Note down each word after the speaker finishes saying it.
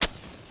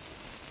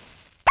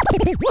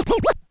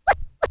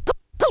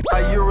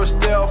You're a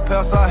still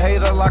pass, I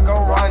hate her like a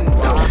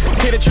Rondo.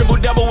 Hit a triple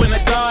double in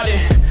the garden.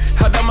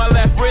 Held on my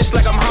left wrist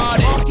like I'm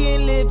Harden.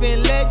 Walking,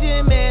 living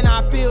legend, man,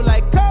 I feel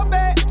like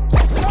Kobe.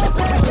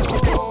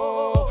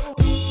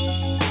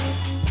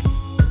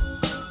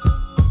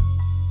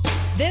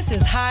 This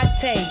is Hot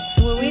Takes,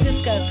 where we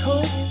discuss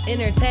hoops,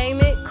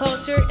 entertainment,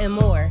 culture, and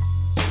more.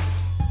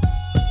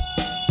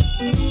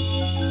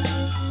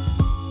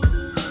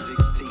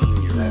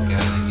 16-year-old.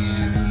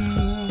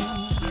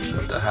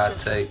 With the Hot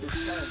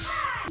Takes.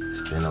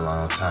 It's been a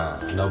long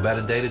time. No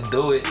better day to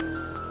do it.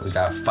 We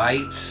got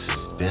fights.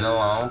 Been a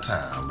long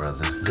time,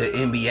 brother. Good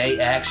NBA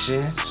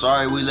action.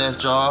 Sorry we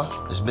left y'all.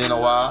 It's been a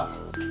while.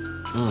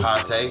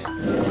 Hot Takes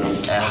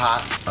at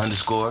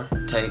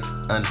hot_takes_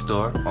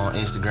 on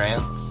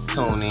Instagram.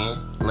 Tune in,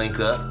 link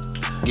up,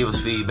 give us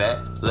feedback,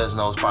 let us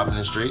know what's popping in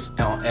the streets.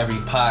 On every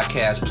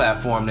podcast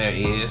platform there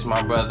is, my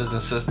brothers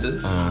and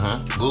sisters.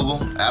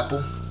 Google,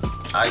 Apple,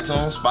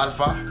 iTunes,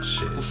 Spotify.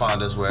 Shit. You'll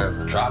find us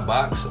wherever.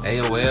 Dropbox,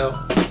 AOL.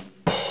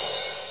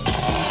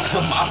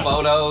 My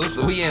photos.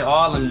 We in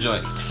all them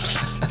joints.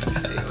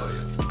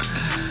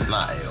 AOL.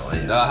 Not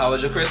AOL. How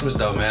was your Christmas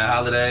though, man?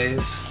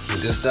 Holidays?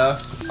 Good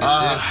stuff? Good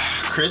shit?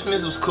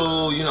 Christmas was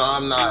cool. You know,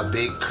 I'm not a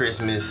big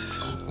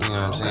Christmas, you know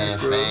what I'm saying,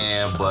 Scrooge.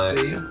 fan.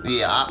 But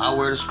yeah, I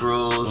wear the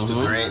Scrooge, the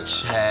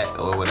Grinch hat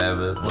or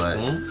whatever.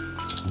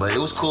 But it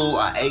was cool.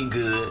 I ate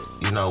good,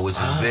 you know, which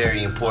is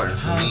very important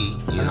for me.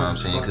 You know what I'm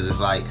saying? Because it's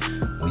like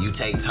when you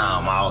take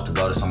time out to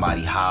go to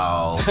somebody's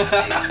house,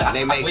 and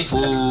they make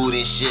food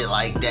and shit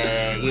like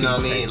that. You know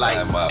what I mean? Like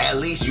at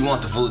least you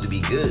want the food to be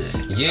good.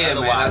 Yeah,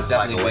 otherwise man, that's it's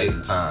like definitely a waste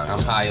of time.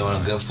 I'm high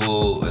on good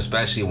food,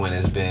 especially when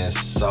it's been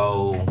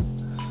so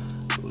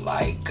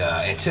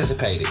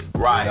anticipated.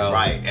 Right, you know?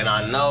 right. And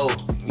I know,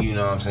 you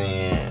know what I'm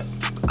saying,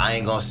 I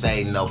ain't gonna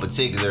say no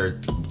particular,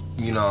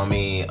 you know what I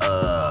mean,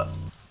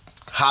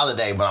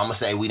 holiday, but I'm gonna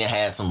say we done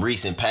had some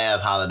recent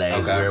past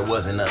holidays where it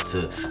wasn't up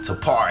to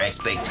par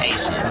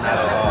expectations.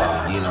 So,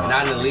 you know.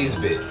 Not in the least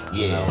bit.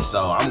 Yeah, you know?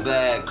 So I'm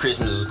glad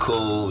Christmas was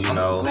cool, you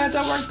know. I'm glad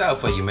that worked out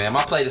for you, man.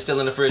 My plate is still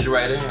in the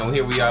refrigerator, and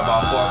here we are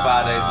about 4 or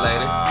 5 days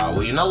later.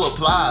 Well, you know what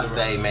Plies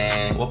say,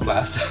 man. What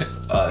Plies say?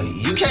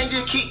 You can't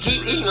just keep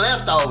eating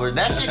leftovers.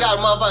 That shit got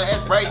a motherfucking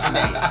expiration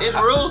date. It's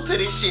rules to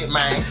this shit,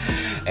 man.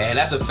 And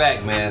that's a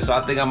fact, man. So I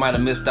think I might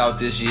have missed out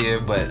this year,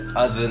 but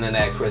other than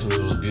that, Christmas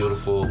was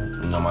beautiful.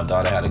 You know, my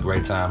daughter had a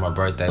great time. Her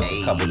birthday was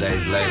a couple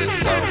days later.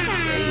 So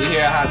we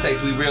here at Hot Takes.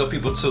 We real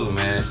people too,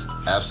 man.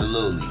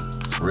 Absolutely.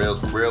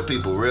 Real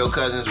people, real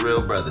cousins,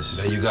 real brothers.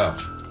 There you go.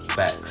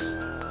 Facts.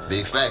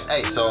 Big facts.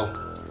 Hey, so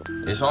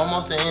it's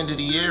almost the end of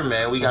the year,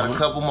 man. We got a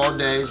couple more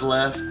days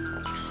left.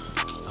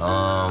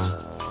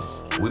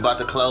 We about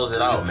to close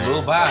it out, man.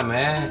 Flew by,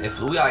 man.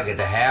 If we like at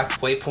the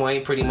halfway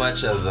point, pretty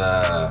much of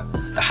the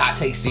hot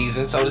take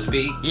season, so to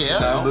speak.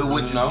 Yeah,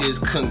 which is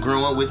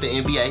congruent with the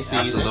NBA season.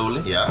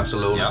 Absolutely. Yeah,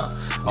 absolutely. Yeah.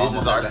 This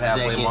is our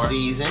second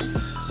season,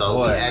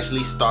 so we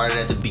actually started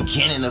at the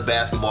beginning of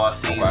basketball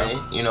season. Okay.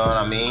 You know what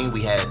I mean?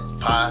 We had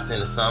pods in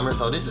the summer,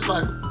 so this is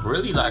like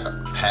really like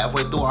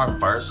halfway through our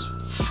first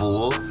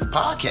full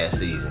podcast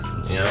season.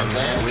 You know what I'm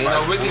saying? We ain't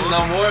no rookies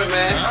no more,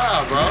 man.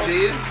 Nah, bro. You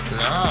see us?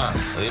 Nah.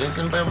 We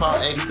done been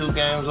about 82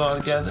 games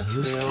altogether.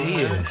 You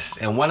see us.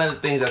 And one of the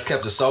things that's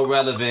kept us so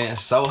relevant,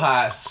 so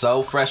hot,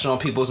 so fresh on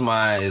people's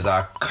mind is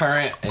our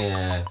current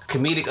and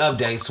comedic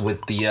updates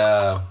with the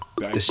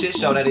shit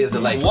show that is the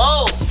Lakers.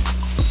 Whoa!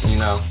 You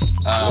know?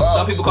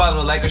 Some people call them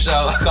the Lakers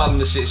show. I call them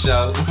the shit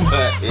show.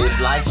 But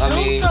it's like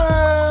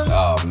showtime.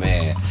 Oh,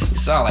 man. You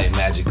sound like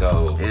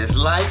Magico. It's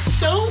like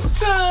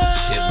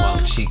showtime.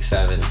 Chipmunk Cheek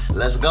 7.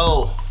 Let's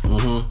go.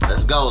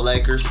 Let's go,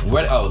 Lakers.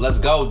 Let's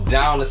go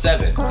down to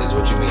 7 is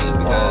what you mean,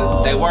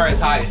 because they were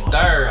as high as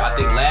 3rd. I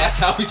think last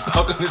time we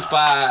spoke on this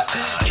pod,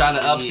 trying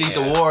to upseat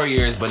the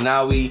Warriors, but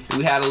now we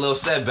had a little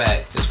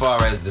setback as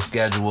far as the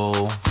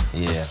schedule.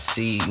 Yeah.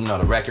 See, you know,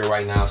 the record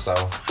right now. So,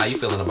 how you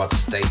feeling about the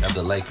state of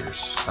the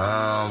Lakers?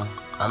 I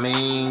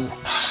mean,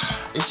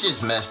 it's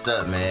just messed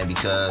up, man,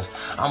 because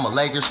I'm a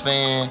Lakers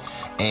fan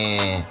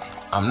and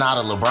I'm not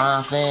a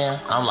LeBron fan.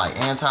 I'm like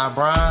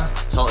anti-Bron.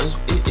 So it's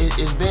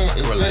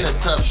been a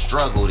tough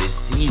struggle this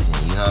season.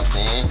 You know what I'm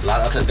saying? A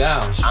lot of ups and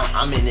downs.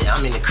 I'm in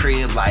the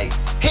crib like,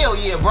 hell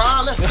yeah,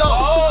 Bron, let's go.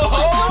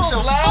 What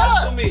the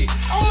fuck?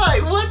 I'm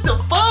like, what the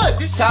fuck?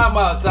 This time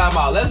out.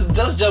 Let's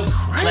jump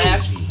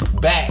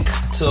back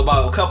to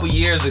about a couple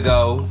years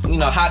ago. You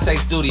know, Hot Take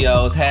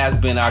Studios has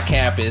been our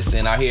campus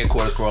and our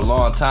headquarters for a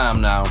long time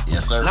now.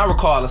 Yes, sir. And I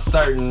recall a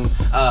certain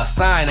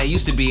sign that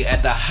used to be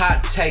at the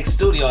Hot Take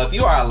Studio. If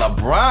you are a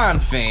LeBron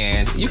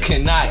fan, you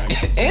cannot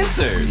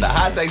enter the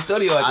Hot Take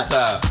Studio at the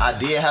time. I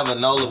did have a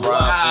no LeBron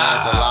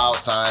fans allowed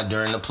sign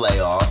during the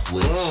playoffs,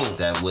 which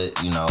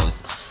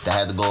that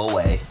had to go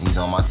away. He's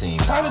on my team.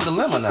 Kind of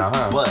dilemma now,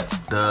 huh? But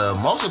the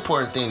most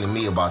important thing to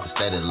me about the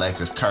state of the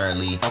Lakers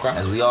currently,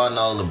 as we all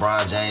know,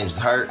 LeBron James is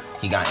hurt.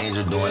 He got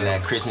injured during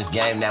that Christmas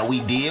game. Now,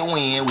 we did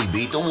win. We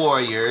beat the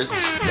Warriors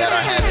that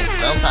are having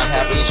some type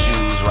of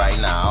issues right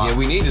now. Yeah,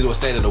 we need to do a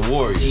state of the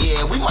Warriors.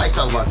 Yeah, we might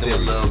talk about them a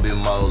little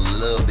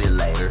bit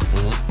later.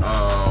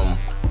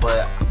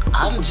 But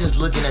I'm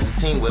just looking at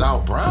the team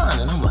without Bron,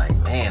 and I'm like,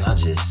 man, I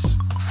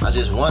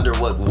just wonder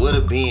what would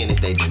have been if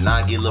they did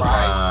not get LeBron.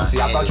 Right.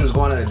 See, I thought you was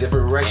going in a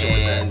different direction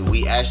with that. And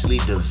we actually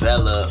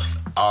developed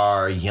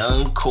our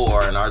young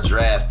core and our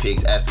draft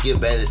picks. As Skip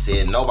Bayless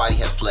said, nobody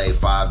has played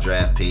 5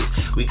 draft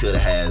picks. We could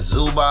have had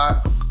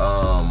Zubac,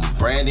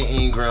 Brandon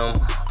Ingram,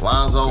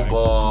 Lonzo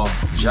Ball,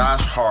 Josh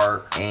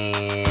Hart,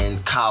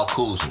 and Kyle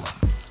Kuzma.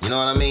 You know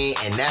what I mean?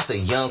 And that's a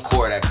young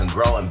core that can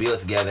grow and build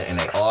together, and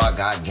they all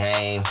got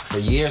game. For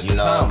years to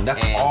come,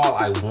 that's all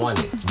I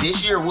wanted.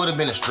 This year would have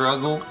been a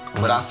struggle,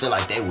 but I feel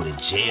like they would have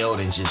gelled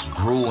and just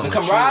grew and the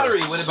camaraderie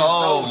would have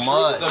so been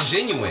much. so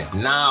genuine.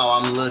 Now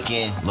I'm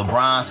looking,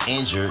 LeBron's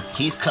injured.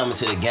 He's coming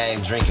to the game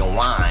drinking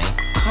wine.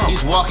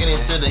 He's walking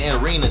into the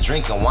arena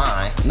drinking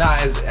wine. Nah,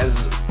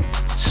 as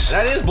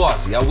that is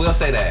bossy. I will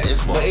say that.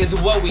 It's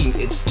bossy.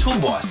 But it's too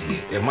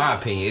bossy, in my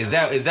opinion. Is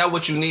that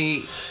what you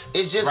need?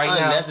 It's just right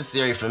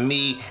unnecessary for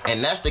me, and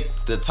that's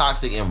the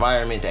toxic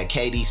environment that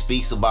KD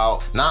speaks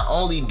about. Not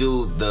only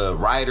do the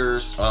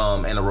writers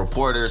and the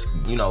reporters,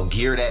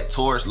 gear that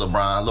towards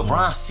LeBron.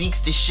 LeBron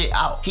seeks this shit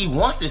out. He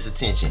wants this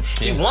attention.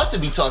 He wants to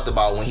be talked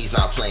about when he's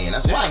not playing.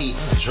 That's why he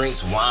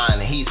drinks wine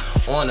and he's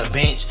on the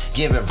bench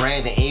giving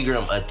Brandon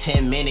Ingram a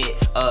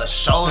 10-minute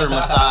shoulder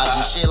massage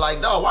and shit.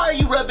 Like, dog, why are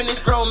you rubbing this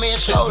grown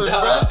man's shoulders,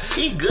 bro?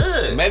 He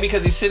good. Maybe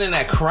because he's sitting in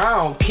that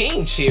crown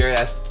king chair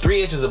that's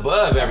 3 inches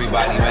above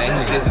everybody,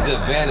 man. He gets a good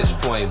vantage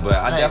point, but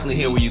I definitely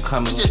hear where you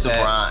coming with that. It's just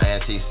LeBron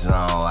antics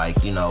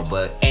and all,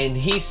 but... And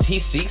he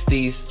seeks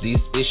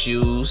these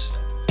issues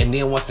and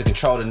then wants to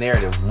control the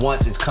narrative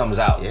once it comes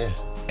out. Yeah.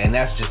 And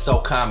that's just so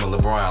common,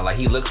 LeBron. Like,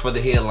 he looks for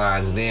the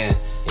headlines and then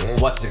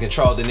wants to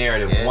control the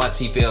narrative once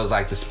he feels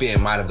like the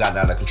spin might have gotten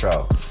out of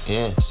control.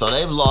 Yeah, so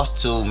they've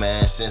lost 2,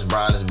 man, since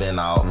Bron has been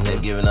out.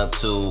 They've given up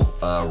to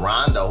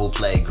Rondo, who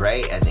played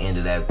great at the end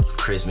of that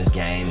Christmas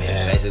game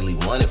and basically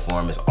won it for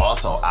him, is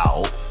also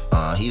out.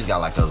 He's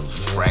got like a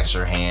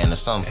fractured hand or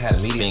something. Had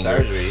a medium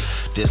surgery.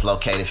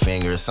 Dislocated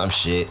finger or some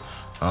shit.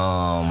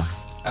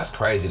 That's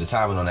crazy, the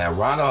timing on that.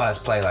 Rondo has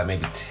played like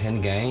maybe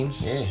 10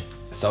 games. Yeah.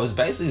 So it's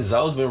basically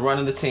Zoe's been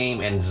running the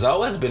team, and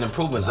Zoe has been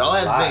improving. Zoe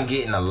has been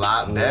getting a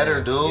lot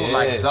better, dude. Yeah.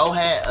 Like, Zoe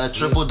had a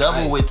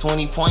triple-double with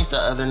 20 points the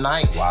other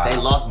night. Wow. They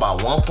lost by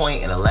 1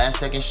 point in the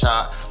last-second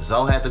shot.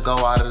 Zoe had to go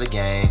out of the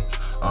game.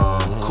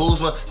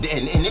 Kuzma,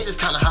 and this is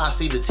kind of how I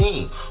see the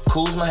team.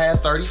 Kuzma had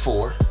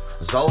 34.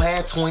 Zoe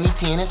had 20,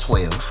 10, and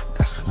 12.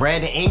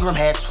 Brandon Ingram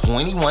had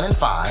 21 and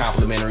 5.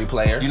 Complimentary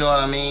player. You know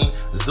what I mean?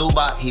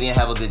 Zubac, he didn't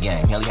have a good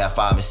game. He only had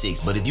 5 and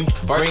 6. But if you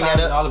bring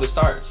that up, all of it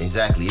starts.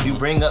 Exactly. If you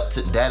bring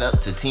that up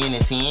to 10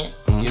 and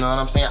 10, you know what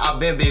I'm saying? I've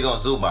been big on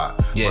Zubac.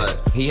 Yeah,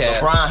 but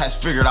LeBron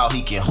has figured out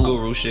he can hoop.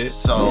 Guru shit.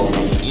 So,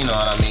 you know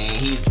what I mean?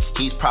 He's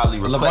probably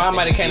requesting. LeBron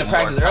might have came to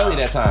practice early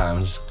that time.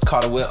 Just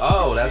caught a whip.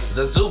 Oh, that's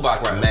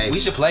Zubac right. Maybe. We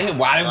should play him.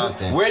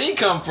 Where'd he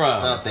come from?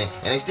 Something.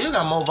 And they still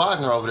got Mo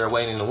Wagner over there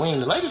waiting in the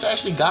wing. The Lakers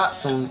actually got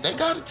they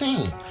got a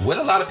team. With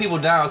a lot of people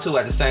down too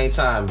at the same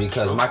time,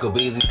 because Michael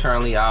Beasley's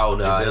currently out.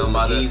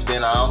 McGee's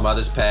been out. His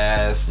mother's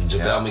passed.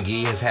 JaVale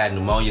McGee has had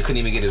pneumonia. Couldn't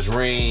even get his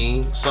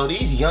ring. So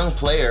these young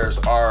players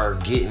are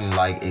getting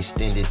like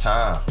extended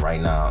time right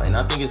now, and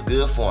I think it's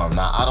good for them.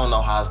 Now I don't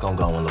know how it's gonna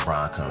go when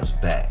LeBron comes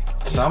back.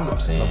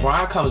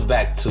 LeBron comes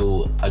back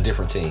to a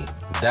different team.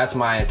 That's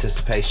my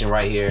anticipation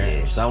right here.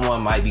 Yeah.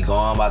 Someone might be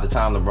gone by the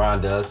time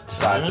LeBron does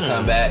decide to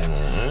come back.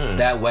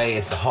 That way,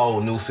 it's a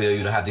whole new feel.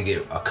 You don't have to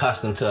get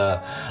accustomed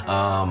to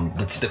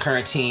the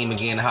current team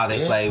again, how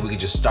they play. We could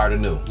just start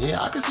anew.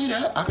 Yeah, I can see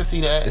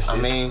that.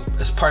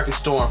 It's perfect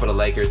storm for the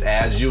Lakers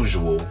as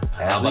usual.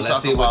 But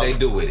let's see what they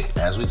do with it.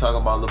 As we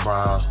talk about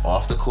LeBron's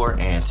off the court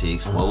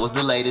antics, what was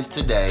the latest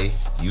today?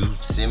 You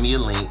send me a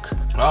link.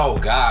 Oh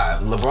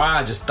God,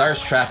 LeBron just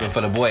thirst trapping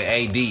for the boy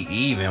AD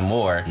even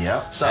more.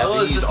 Yep.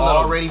 So he's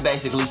already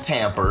basically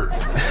tampered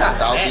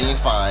without being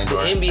fined. The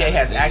NBA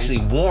has actually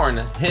warned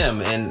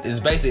him and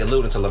is basically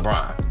alluding to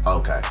LeBron.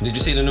 Okay. Did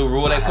you see the new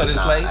rule they put in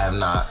place? I have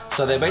not.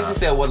 So they basically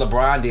said what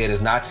LeBron did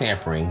is not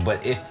tampering,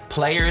 but if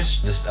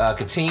players just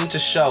continue to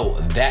show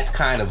that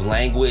kind of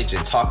language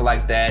and talk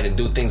like that and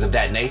do things of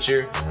that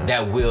nature,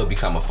 that will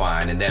become a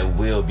fine and that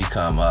will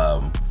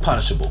become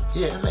punishable.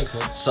 Yeah, that makes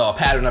sense. So a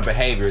pattern of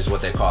behavior is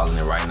what they're calling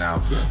it right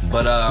now. Yeah.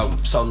 But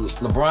so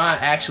LeBron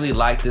actually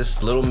liked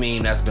this little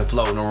meme that's been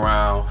floating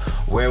around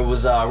where it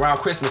was around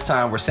Christmas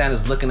time where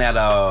Santa's looking at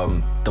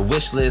the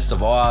wish list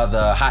of all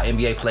the hot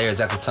NBA players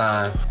at the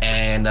time,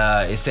 and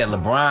it said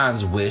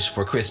LeBron's wish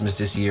for Christmas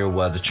this year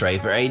was a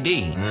trade for AD.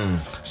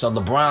 So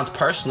LeBron's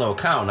personal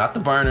account, not the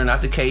burner,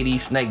 not the KD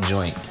snake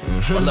joint,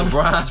 but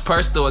LeBron's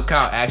personal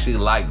account actually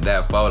liked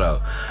that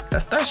photo.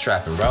 That's thirst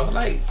trapping, bro.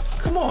 Like,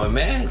 come on,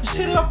 man. Just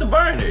hit it off the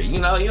burner. You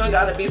know, you ain't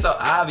gotta be so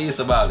obvious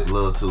about it. A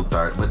little too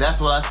third. But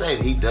that's what I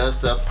say. He does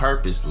stuff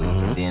purposely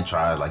and then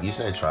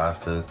tries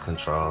to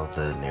control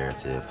the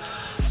narrative.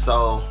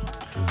 So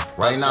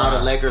Right now,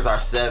 the Lakers are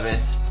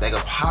 7th. They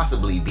could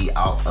possibly be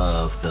out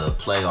of the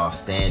playoff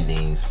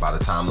standings by the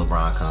time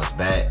LeBron comes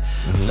back.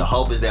 The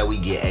hope is that we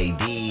get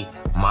AD.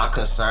 My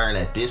concern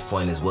at this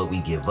point is what we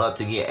give up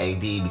to get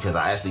AD, because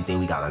I actually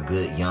think we got a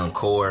good young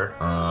core.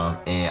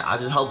 And I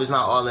just hope it's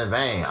not all in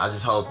vain. I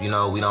just hope, we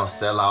don't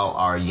sell out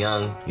our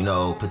young,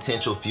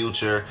 potential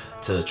future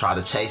to try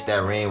to chase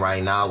that ring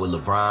right now with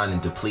LeBron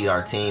and deplete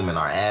our team and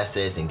our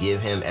assets and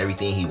give him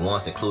everything he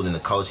wants, including the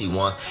coach he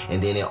wants.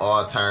 And then it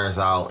all turns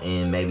out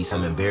in maybe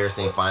some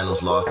embarrassing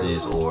finals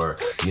losses or,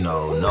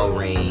 no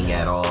ring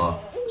at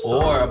all.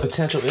 So, or a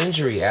potential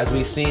injury. As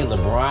we've seen,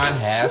 LeBron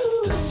has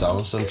to sew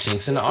some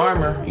chinks in the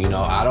armor.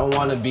 I don't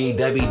want to be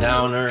Debbie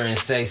Downer and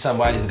say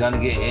somebody's going to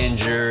get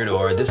injured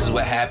or this is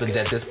what happens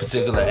at this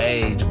particular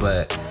age,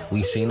 but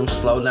we've seen him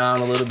slow down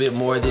a little bit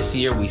more this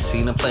year. We've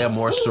seen him play a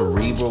more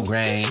cerebral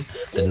game.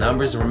 The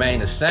numbers remain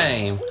the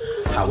same.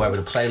 However,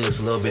 the play looks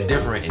a little bit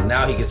different, and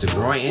now he gets a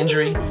groin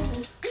injury,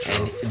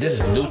 and this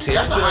is new territory.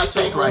 That's a hot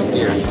take right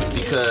there,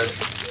 because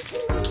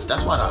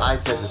that's why the eye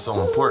test is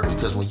so important,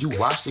 because when you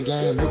watch the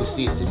game, you can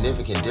see a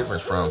significant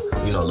difference from,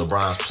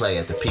 LeBron's play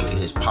at the peak of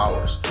his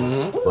powers.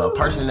 But a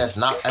person that's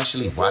not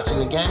actually watching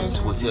the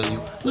games will tell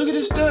you, look at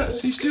his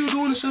stats, he's still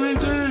doing the same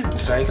thing.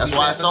 That's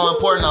why it's so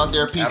important out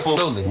there, people.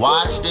 Absolutely.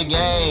 Watch the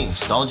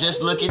games. Don't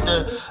just look at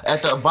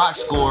the box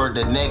score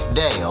the next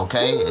day,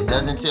 okay? It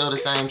doesn't tell the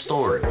same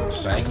story.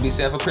 Same can be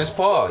said for Chris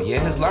Paul. Yeah,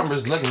 his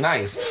numbers look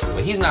nice,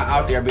 but he's not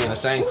out there being the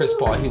same Chris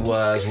Paul he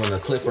was when the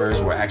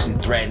Clippers were actually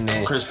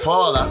threatening. Chris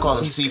Paul, I call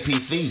him CP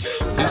thief.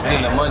 He's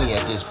stealing money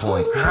at this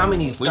point. How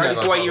many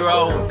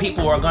 34-year-old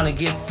people are gonna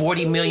get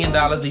 $40 million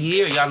a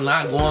year? Y'all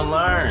not gonna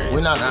learn.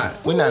 We're not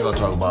gonna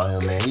talk about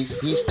him, man. He's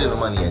stealing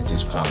money at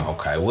this point.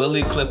 Okay, we'll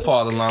leave Clip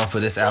Paul alone for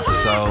this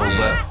episode,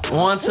 but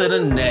on to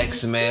the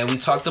next, man. We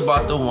talked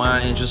about the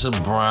wine interest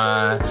of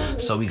Bron,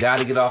 so we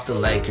gotta get off the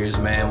Lakers,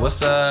 man. What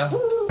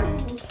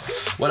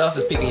else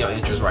is piquing your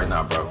interest right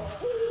now, bro?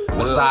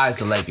 Besides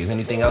the Lakers,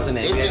 anything else in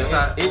the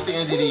NBA? It's the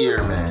end of the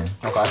year, man.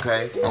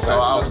 Okay. And so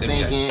I was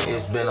thinking,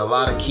 it's been a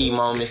lot of key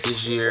moments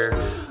this year,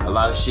 a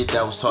lot of shit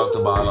that was talked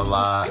about a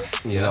lot.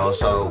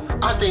 So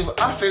I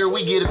figure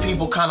we give the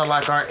people kind of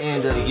like our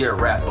end of the year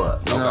wrap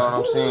up. You know what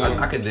I'm saying?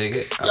 I can dig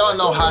it. Y'all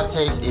know Hot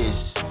Takes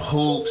is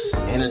hoops,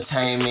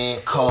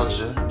 entertainment,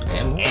 culture,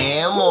 and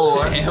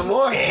more.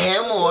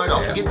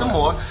 Don't forget the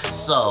more.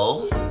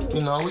 So,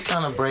 we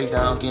kind of break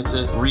down, get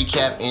to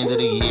recap end of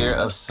the year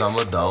of some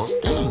of those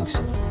things.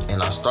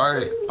 And I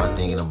started by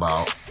thinking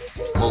about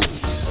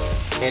movies.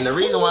 And the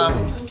reason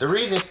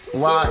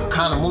why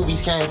kind of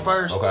movies came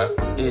first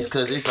is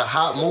because it's a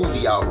hot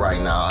movie out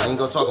right now. I ain't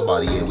gonna talk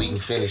about it yet. We can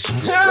finish.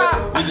 We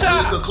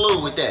can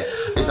conclude with that.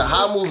 It's a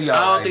hot movie out right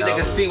now. I don't think they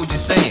can see what you're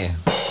saying.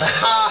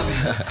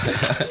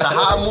 It's a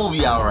hot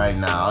movie out right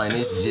now, and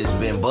it's just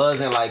been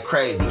buzzing like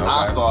crazy.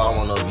 I saw it. I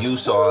don't know if you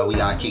saw it. We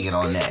gotta kick it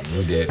on that.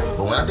 We did.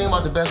 But when I think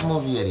about the best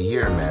movie of the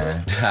year,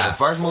 man, the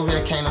first movie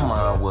that came to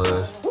mind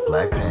was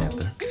Black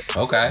Panther.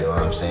 Okay. You know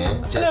what I'm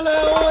saying? Just Alright.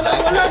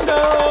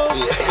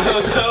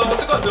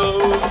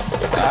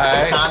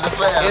 Wakanda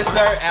forever.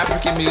 Insert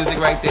African music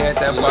right there at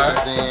that part. You know what I'm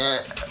saying?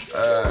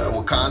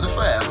 Wakanda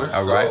forever.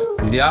 Alright.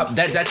 Yep.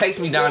 That takes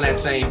me down that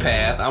same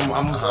path.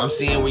 I'm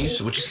seeing what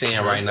you're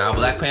saying right now.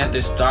 Black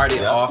Panther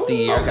started off the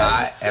year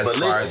hot as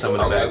far as some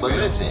of the better films.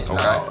 But listen,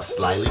 now,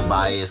 slightly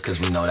biased because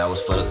we know that was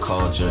for the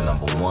culture,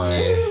 number one.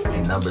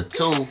 And number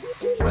two,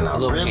 when I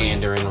really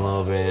pandering a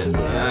little bit.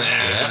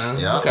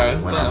 Yeah. Okay.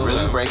 When I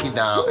really break it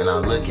down and I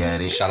look at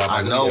it,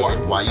 I know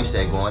why you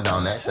say going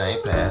down that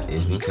same path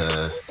is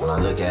because when I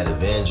look at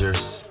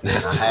Avengers, I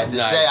had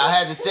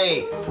to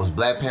say, was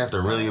Black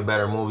Panther really a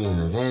better movie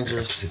than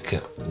Avengers?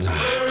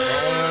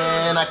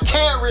 And I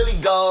can't really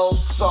go,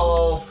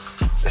 so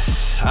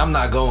I'm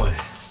not going.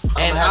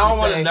 And I don't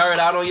want to nerd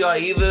out on y'all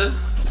either.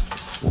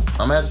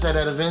 I'm gonna have to say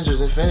that Avengers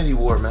Infinity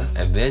War, man.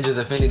 Avengers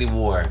Infinity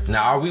War.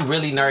 Now, are we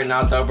really nerding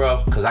out though,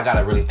 bro? Because I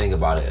gotta really think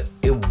about it.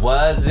 It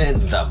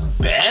wasn't the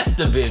best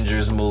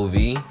Avengers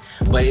movie,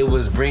 but it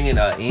was bringing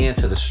an end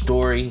to the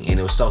story, and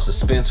it was so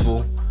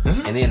suspenseful.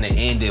 And then the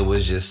end, it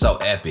was just so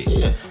epic.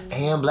 Yeah.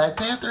 And Black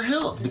Panther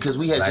helped because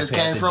we had just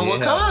came from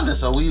Wakanda,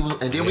 so we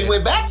we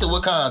went back to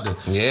Wakanda.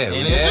 Yeah,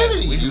 in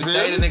Infinity. We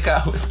stayed in the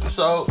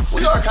So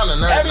we are kind of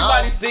nerding.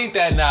 Everybody's seen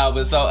that now,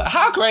 but so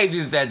how crazy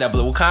is that? That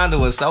Wakanda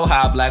was so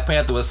hot, Black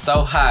Panther was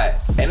so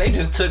hot, and they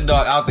just took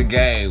dog out the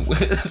game.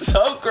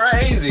 So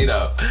crazy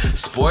though.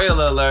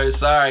 Spoiler alert!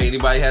 Sorry,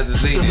 anybody hasn't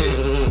seen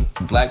it.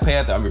 Black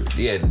Panther.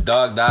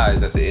 Dog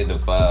dies at the end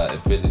of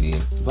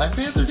Infinity. Black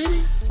Panther, did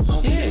he?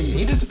 Yeah,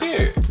 he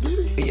disappeared.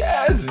 Did he?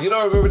 Yes. You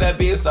don't remember that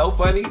being so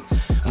funny?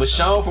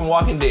 Michonne from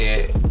Walking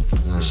Dead.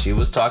 She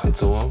was talking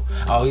to him.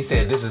 Oh, he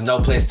said, "This is no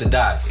place to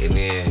die," and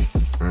then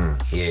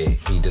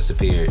he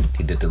disappeared.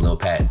 He did the little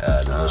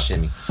little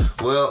shimmy.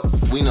 Well,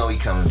 we know he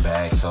coming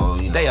back, so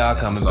they are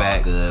coming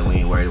back. Good, we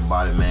ain't worried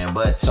about it, man.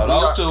 But so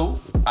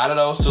out of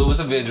those two, it's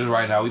Avengers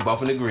right now. We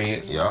both in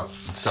agreement. Yeah.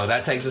 So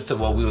that takes us to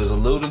what we was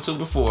alluding to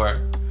before.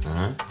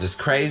 This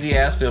crazy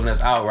ass film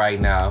that's out right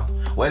now.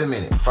 Wait a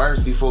minute.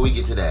 First, before we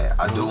get to that,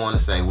 I do want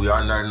to say we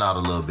are nerding out a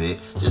little bit,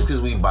 just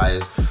because we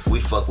biased.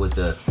 fuck with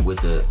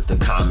the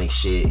comic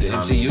shit, The you know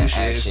what I MCU mean? The shit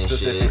action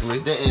specifically.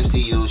 shit, the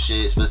MCU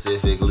shit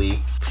specifically.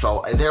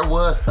 So there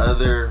was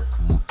other,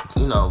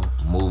 you know,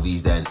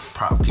 movies that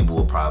people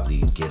will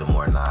probably get a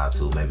more nod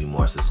to, maybe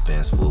more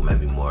suspenseful,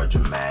 maybe more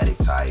dramatic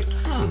type,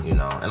 you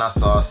know. And I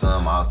saw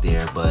some out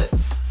there, but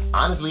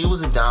honestly, it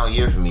was a down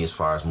year for me as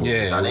far as movies.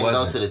 Yeah, I it didn't go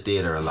wasn't. to the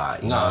theater a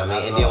lot, you No, know what I not mean?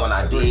 at And then all. when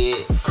I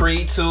did,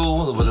 Creed 2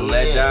 was a Yeah,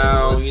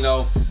 letdown. it was- You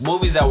know,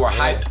 movies that were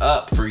hyped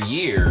up for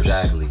years.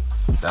 exactly,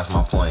 that's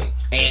my point.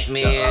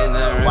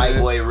 Ant-Man, White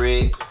Boy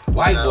Rick.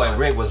 White you know. Boy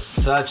Rick was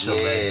such a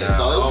Yeah, letdown.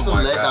 so it was Oh some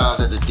my letdowns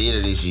God. at the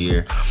theater this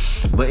year.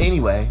 But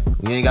anyway,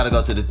 you ain't gotta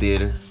go to the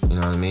theater. You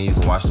know what I mean? You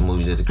can watch the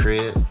movies at the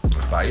crib.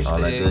 Fire All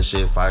that Stick. good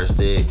shit. Fire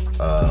Stick,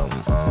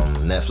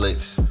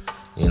 Netflix,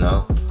 you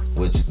know,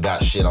 which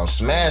got shit on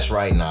Smash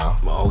right now.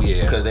 Oh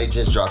yeah. Because they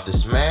just dropped the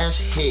Smash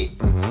hit,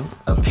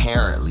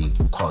 apparently,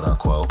 quote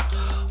unquote,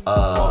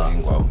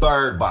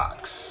 Bird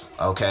Box.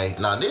 Okay,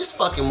 now this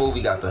fucking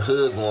movie got the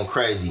hood going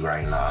crazy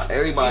right now.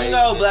 Everybody, You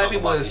know, been black talking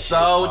people about is this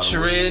so shit for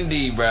about a week.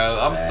 trendy, bro.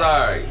 I'm Facts.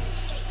 sorry.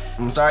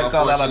 I'm sorry to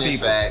call out on Unfortunate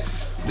people.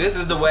 facts. This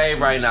is the wave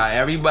right now.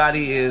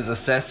 Everybody is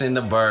assessing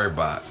the Bird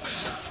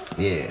Box.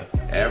 Yeah.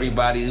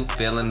 Everybody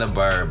feeling the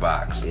Bird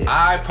Box. Yeah.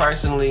 I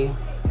personally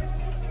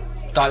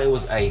thought it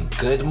was a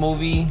good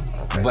movie,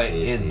 Okay, but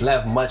yes, it yeah.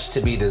 left much to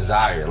be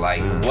desired.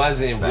 Like, it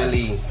wasn't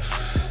really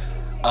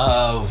Facts.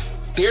 of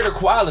theater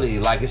quality.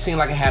 Like, it seemed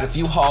like it had a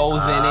few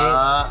holes in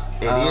it.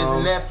 It is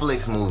a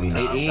Netflix movie now.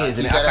 It is,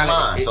 Keep and that I in kinda-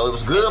 mind. So it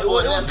was good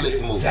for a it was-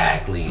 Netflix movie.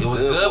 Exactly. It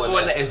was good for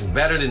it. It's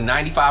better than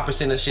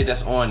 95% of shit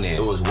that's on there.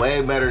 It was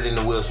way better than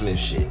the Will Smith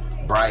shit.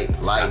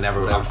 Bright, light,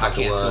 I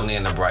can't tune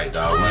in to Bright,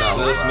 dog.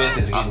 No, Will Smith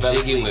is I getting fell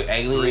jiggy asleep with 3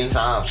 aliens.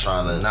 times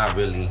trying to Not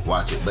really.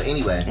 watch it. But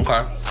anyway,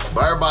 Okay.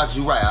 Bird Box,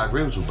 you right. I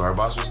agree with you. Bird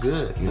Box was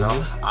good. You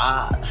know,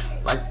 I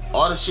like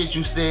all the shit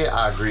you said.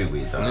 I agree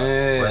with. Dog.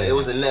 Yeah. But it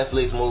was a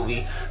Netflix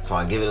movie, so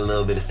I give it a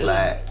little bit of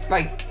slack.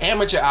 Like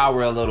amateur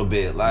hour a little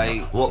bit.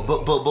 Like, Well,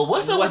 but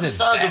what's It up with the wasn't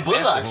Sandra that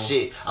Bullock bad.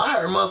 shit? I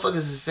heard motherfuckers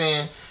is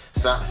saying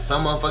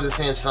some motherfuckers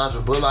saying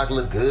Sandra Bullock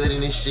look good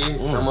in this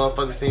shit. Some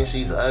motherfuckers saying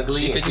she's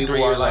ugly, She and 53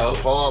 people are years like old.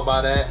 appalled by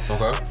that.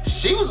 okay.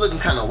 She was looking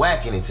kind of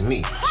whack in it to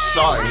me.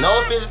 Sorry,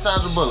 no offense to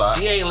Sandra Bullock.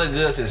 She ain't look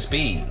good since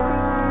Speed.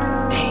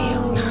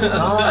 No.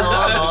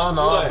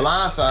 What?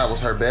 Blindside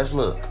was her best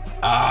look.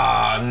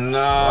 Ah, no.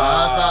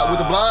 Blindside with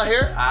the blonde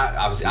hair.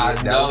 I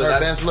that know was her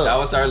best look. That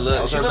was her look.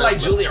 That was She her looked like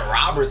best look. Julia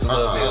Roberts a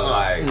little bit.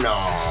 Like,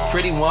 no.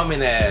 pretty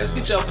woman ass.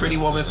 Get your pretty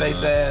woman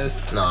face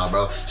ass. Nah,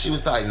 bro. She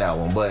was tight in that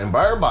one. But in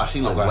Bird Box,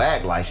 she looked Okay.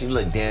 whack. Like, she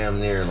looked damn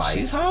near like.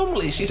 She's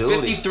homely. She's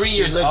Dude, 53 she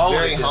years looked old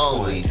very at this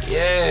homely. point.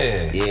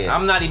 Yeah. Yeah.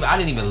 I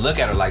didn't even look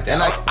at her like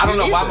that. And I don't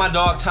know me why either. my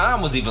dog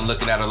Tom was even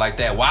looking at her like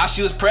that while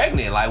she was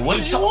pregnant. Like, what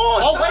did you Tom-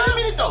 want? Oh, wait Tom? a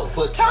minute though.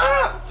 But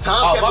Tom.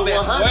 Tom kept my it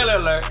bad. 100. Spoiler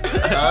alert.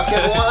 Tom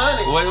kept it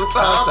 100. What Tom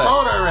Tom say?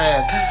 told her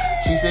ass.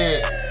 She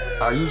said,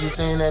 "Are you just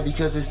saying that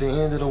because it's the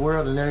end of the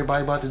world and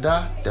everybody about to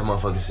die?" That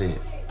motherfucker said,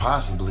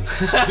 "Possibly."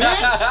 Bitch!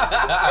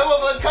 That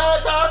motherfucker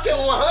called Tom kept it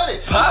 100.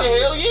 He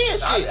said, "Hell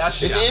yeah,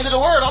 shit. It's the end of the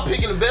world. I'm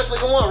picking the best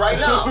looking one right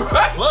now.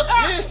 Right. Fuck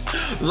this."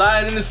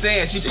 Lying in the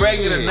sand. She Shit.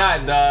 pregnant or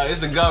not, dog.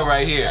 It's a go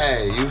right here.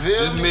 Hey, you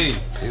feel It's me? me.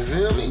 You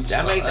feel me?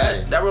 That So, make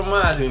hey. that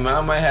reminds me, man.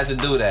 I might have to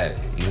do that.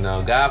 You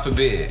know, God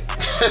forbid.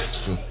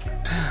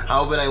 I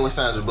hope it ain't with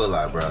Sandra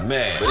Bullock, bro.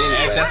 Man, But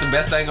anyway, that's the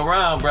best thing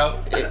around, bro.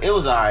 it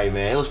was alright,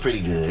 man. It was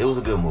pretty good. It was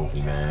a good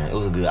movie, man. It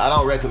was a good. I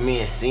don't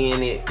recommend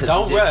seeing it because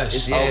Don't rush.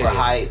 It's Yeah.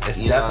 overhyped. It's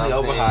you know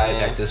definitely what I'm overhyped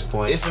saying? at this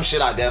point. It's some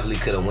shit I definitely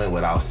could have went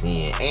without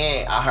seeing.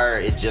 And I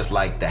heard it's just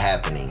like The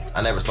Happening.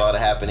 I never saw The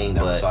Happening,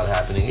 Never but saw The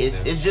Happening It's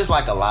either. just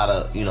like a lot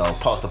of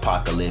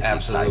post-apocalyptic type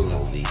Absolutely.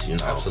 movies. You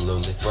know,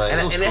 Absolutely. But And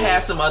it was it cool.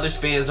 had some other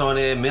spins on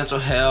it. Mental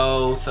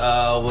health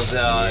was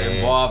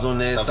involved on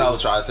this. Some So people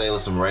try to say it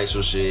was some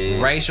racial shit.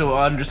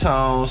 racial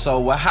undertones.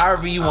 So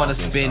however you want to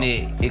think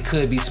spin so. it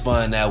could be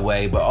spun that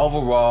way. But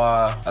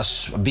overall, a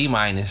B-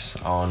 on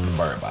the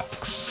Bird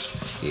Box.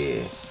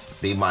 Yeah.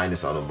 B- on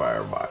the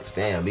Bird Box.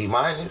 Damn, B-.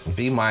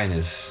 B-.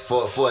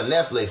 For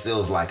Netflix, it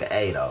was like an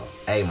A though.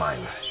 A-.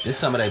 It's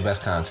some of their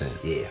best content.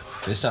 Yeah.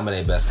 It's some of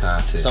their best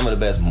content.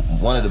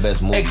 One of the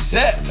best movies.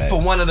 Except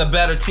for one of the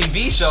better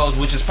TV shows,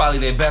 which is probably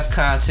their best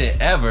content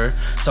ever.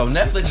 So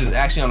Netflix is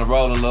actually on the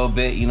road a little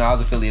bit. You know, I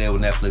was affiliated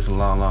with Netflix a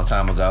long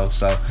time ago.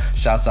 So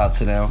shouts out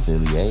to them.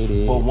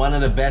 Affiliated. But one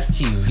of the best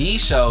TV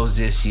shows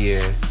this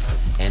year,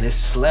 and it's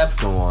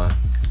slept on,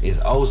 is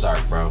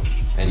Ozark, bro.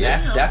 And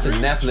Yeah, that's a I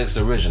agree.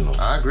 Netflix original.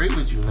 I agree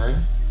with you,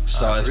 man.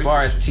 So I as agree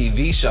far with as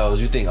TV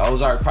shows, you think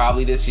Ozark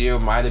probably this year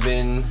might have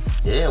been...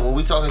 Yeah, when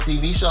we talking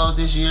TV shows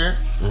this year,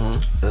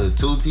 the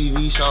 2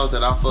 TV shows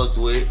that I fucked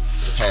with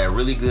had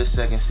really good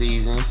second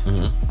seasons,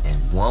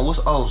 and one was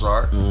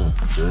Ozark,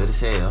 good as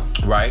hell.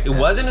 Right. It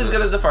wasn't as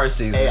good as the first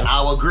season. And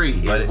I'll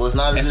agree, but it was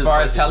not as good far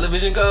the as first season.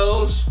 television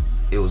goes,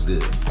 It was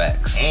good.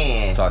 facts.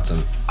 And Talk to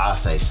me. I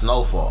say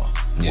Snowfall,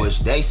 Yeah.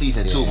 which they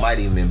season 2 Yeah. might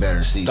even been better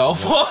than season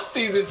Snowfall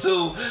season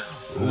 2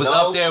 was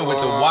up there with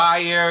The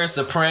Wire,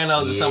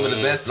 Sopranos, and some of the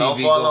best TV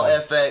Snowfall on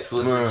going. FX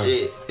was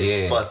legit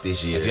as fuck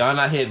this year. If y'all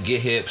not hip,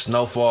 get hip.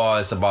 Snowfall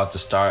is about the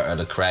start of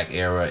the crack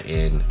era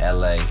in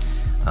LA.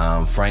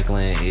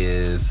 Franklin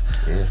is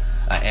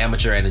an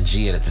amateur and a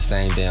G at the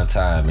same damn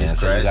time, man.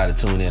 So you gotta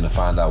tune in to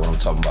find out what I'm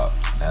talking about.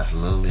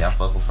 Absolutely, I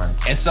fuck with Frank.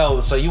 And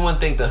so you wouldn't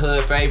think the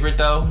hood favorite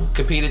though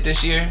competed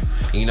this year?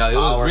 You know, it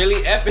was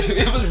really epic.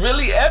 It was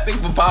really epic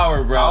for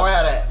Power, bro.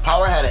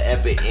 Power had an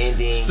epic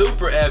ending.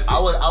 Super epic. I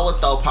would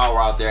throw Power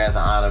out there as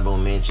an honorable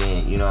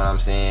mention. You know what I'm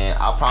saying?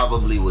 I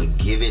probably would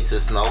give it to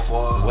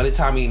Snowfall. What did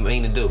Tommy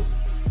mean to do?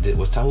 Who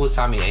was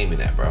Tommy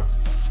aiming at, bro?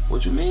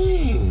 What you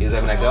mean? He's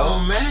having that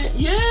Ghost? Oh man,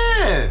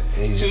 yeah.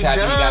 And he's just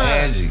happy he got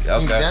Angie.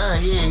 Okay.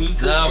 He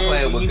done,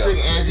 yeah. He took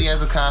Angie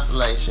as a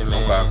consolation,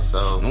 man. Okay.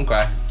 So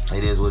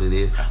it is what it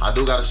is. I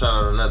do gotta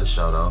shout out another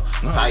show though.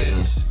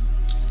 Titans.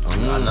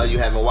 I know you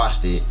haven't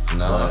watched it.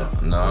 No.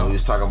 When we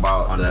was talking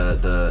about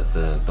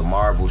the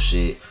Marvel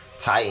shit.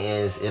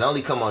 Titans, it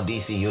only come on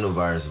DC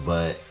Universe,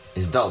 but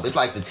it's dope. It's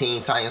like the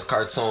Teen Titans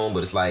cartoon,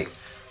 but it's like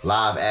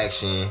live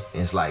action.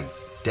 And it's like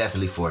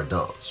definitely for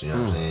adults. You know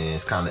what I'm saying?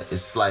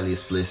 It's slightly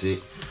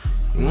explicit.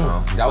 You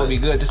know, that would be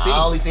good to see.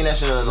 I only seen that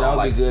shit on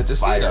like good to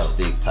fighter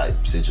see, stick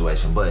type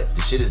situation, but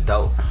the shit is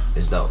dope.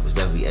 It's dope. It's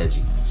definitely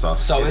edgy. So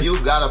if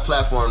you got a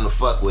platform to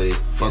fuck with it,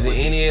 fuck with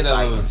any of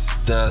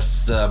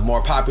the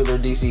more popular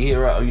DC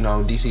hero,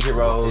 DC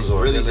heroes? It's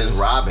really just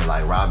Robin.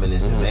 Like Robin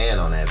is the man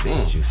on that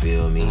bitch. You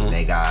feel me?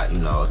 They got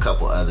a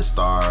couple other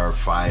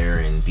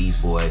Starfire and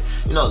Beast Boy.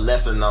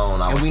 Lesser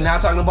known. And we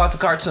not talking about the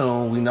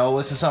cartoon. We know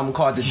it's something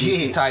called the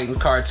DC Titans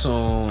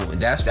cartoon.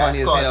 That's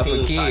funny as hell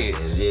for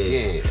kids.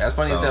 Yeah, that's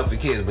funny as hell for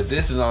kids. But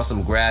this is on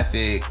some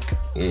graphic.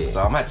 Yeah. So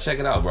I'm gonna have to check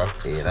it out, bro.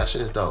 Yeah, that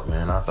shit is dope,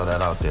 man. I'll throw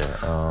that out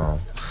there.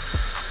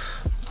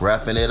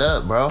 Wrapping it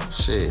up, bro.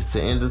 Shit, it's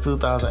the end of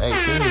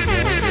 2018, man.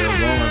 Still going,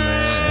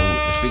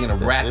 man. And speaking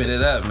of wrapping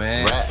it up,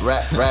 man.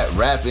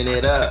 Wrapping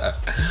it up.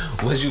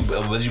 Was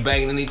you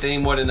banging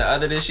anything more than the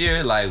other this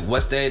year? Like,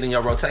 what stayed in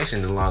your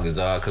rotation the longest,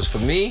 dog? Because for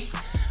me,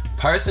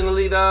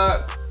 personally,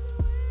 dog.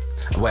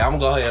 Wait, I'm gonna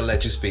go ahead and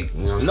let you speak.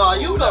 You go.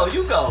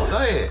 Go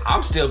ahead.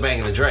 I'm still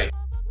banging the Drake.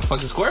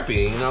 Fucking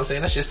Scorpion, you know what I'm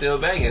saying? That shit's still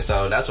banging.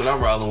 So that's what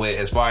I'm rolling with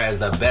as far as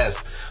the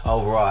best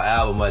overall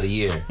album of the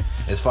year.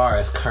 As far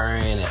as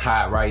current and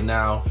hot right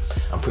now,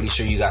 I'm pretty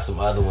sure you got some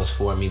other ones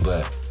for me,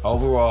 but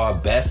overall,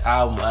 best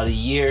album of the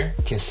year,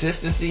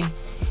 consistency,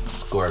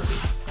 Scorpion.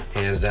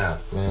 Hands down.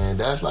 Man,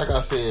 that's like I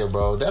said,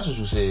 bro. That's what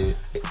you said.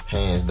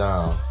 Hands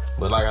down.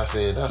 But like I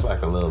said, that's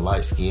like a little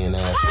light-skinned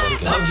ass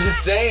fucking... I'm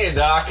just saying,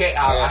 dog.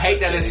 I hate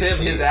that it's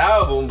his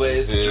album, but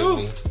it's the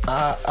truth.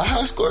 I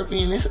heard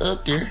Scorpion, it's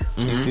up there.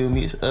 You feel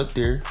me? It's up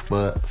there.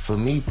 But for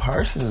me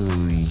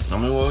personally... I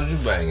mean, what was you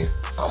banging?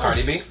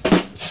 Cardi B?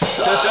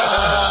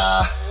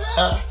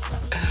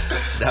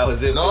 That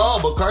was it. No,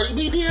 but Cardi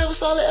B did have a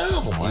solid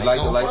album. I ain't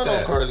gonna front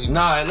on Cardi B.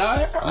 I ain't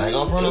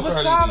gonna front on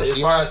Cardi B. As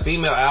far as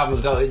female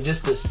albums go, it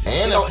just she's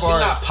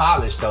not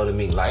polished though to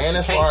me. Like, and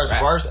as far as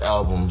first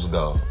albums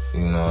go,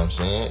 you know what I'm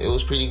saying? It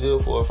was pretty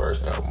good for a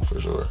first album for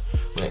sure.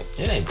 Man,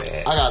 it ain't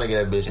bad. I gotta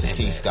get that bitch to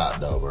T. Scott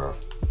though, bro.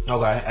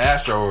 Okay,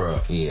 Astro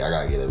World. Yeah, I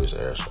gotta get that bitch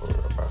to Astro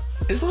World, bro.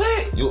 It's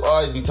lit. You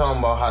always be talking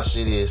about how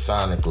shit is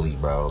sonically,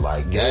 bro.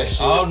 Like that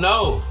shit. Oh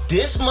no,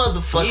 this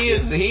motherfucker.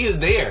 He is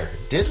there.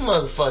 This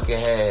motherfucker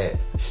had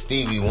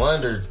Stevie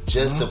Wonder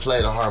just to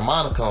play the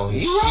harmonica on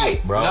his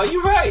shit, bro. No,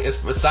 you're right. It's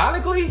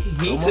sonically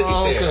he took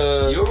it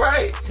there. You're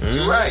right.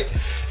 You're right.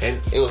 And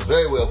it was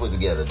very well put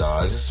together,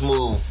 dog. It's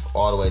smooth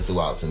all the way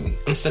throughout to me.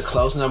 It's a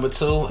close number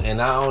 2,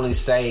 and I only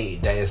say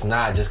that it's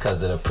not just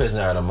because of the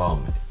Prisoner of the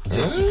Moment.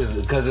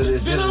 Because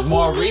it's just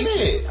more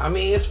recent. I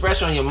mean, it's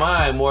fresh on your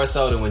mind more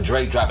so than when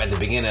Drake dropped at the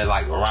beginning,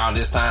 like around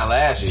this time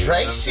last year.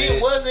 Drake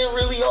shit wasn't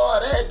really all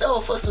that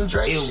though for some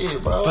Drake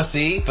shit, bro. For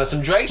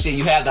some Drake shit,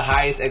 you had the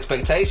highest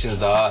expectations,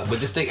 dog. But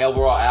just think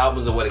overall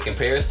albums and what it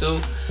compares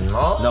to.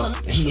 No,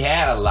 he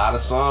had a lot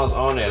of songs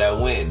on there that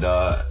went,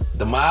 dog.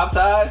 The Mob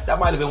Ties, that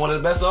might have been one of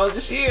the best songs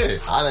this year.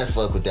 I didn't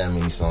fuck with that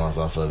many songs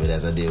off of it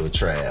as I did with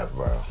Trav,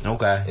 bro.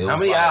 Okay. How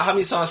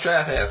many songs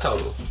Trav had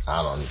total?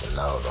 I don't even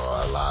know,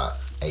 though. A lot.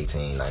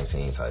 18,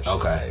 19 type shit.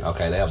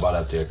 Okay, they about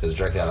up there because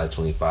Drake had like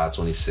 25,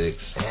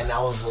 26. And that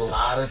was a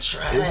lot of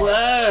trash. It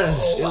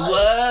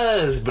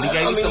was. But he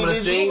gave you some of the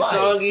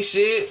sing-songy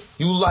shit.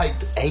 You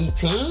liked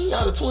 18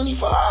 out of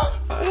 25? Oh,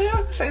 yeah, I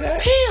can say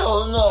that.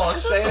 Hell no. I can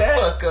say that.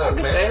 Fuck up, I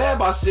can say that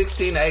about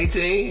 16 to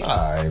 18.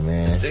 Alright,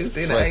 man.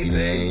 16 to 18.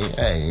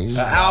 Hey,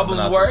 the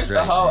album's worth,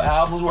 the whole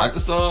album's worth the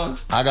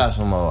songs. I got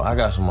some more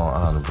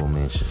honorable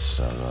mentions.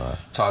 So,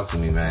 talk to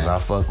me, man. I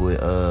fuck with,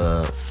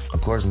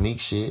 of course, Meek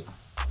shit.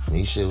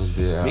 Meek shit was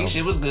good. Meek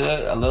shit was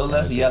good. A little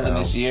less yelling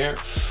this year.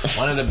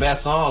 One of the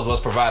best songs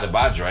was provided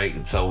by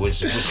Drake, so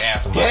which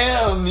adds to my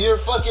Damn, you're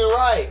fucking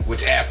right.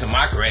 Which adds to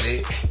my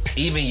credit.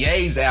 Even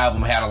Ye's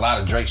album had a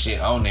lot of Drake shit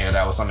on there.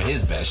 That was some of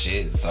his best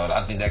shit. So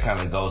I think that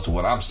kind of goes to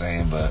what I'm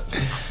saying. But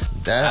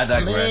I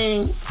digress. I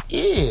mean,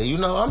 yeah,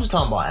 I'm just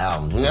talking about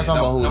albums. We're not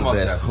talking about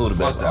who the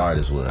best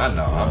artist was. I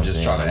know. I'm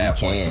just trying to add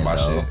points to my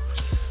shit.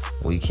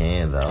 We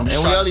can though, and we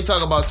only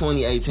talk about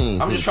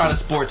 2018. I'm just trying to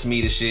sports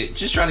me the shit.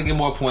 Just trying to get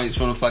more points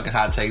from the fucking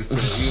hot takes.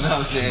 You know what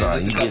I'm saying? Bro,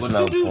 you get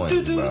no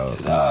points,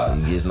 bro.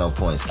 You get no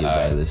points, Skip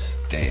Bayless.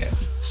 Damn.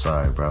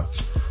 Sorry, bro.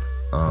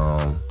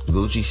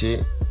 Gucci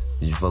shit.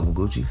 Did you fuck with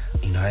Gucci?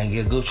 You know, I ain't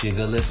give Gucci a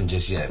good listen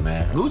just yet,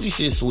 man. Gucci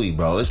shit sweet,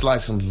 bro. It's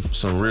like some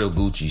real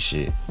Gucci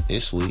shit.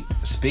 It's sweet.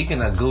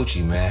 Speaking of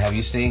Gucci, man, have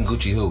you seen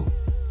Gucci Who?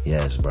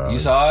 Yes, bro. You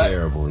saw it?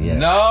 Terrible, yeah.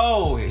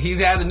 No, he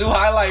has a new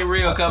highlight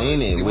reel I coming.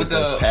 seen it with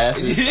the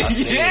passes. I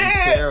seen it.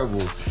 It's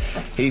terrible.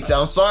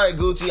 I'm sorry,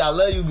 Gucci. I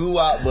love you,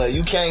 Guwap, but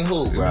you can't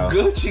hoop, bro.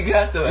 Gucci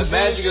got the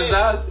Magic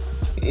Gonzalez.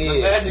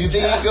 Yeah, you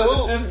think he can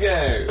hoop? This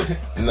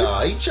game.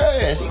 Nah, he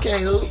trash. He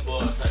can't hoop.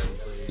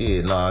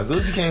 Yeah, nah,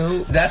 Gucci can't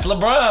hoop. That's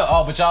LeBron.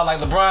 Oh, but y'all like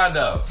LeBron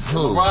though.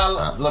 Who?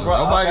 LeBron.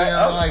 Nobody okay.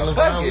 like LeBron.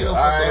 Fuck you. We All don't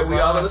fuck right, with we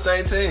LeBron. all on the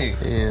same team.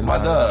 Yeah, my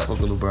dog. Fuck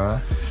with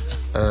LeBron.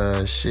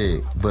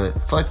 Shit, but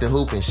fuck the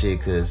hooping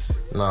shit, cause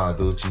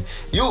Gucci.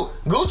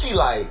 Gucci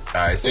like.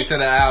 All right, stick to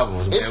the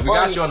albums, man. We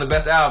got you on the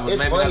best albums,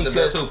 maybe not the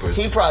best hoopers.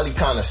 He probably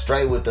kind of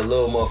straight with the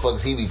little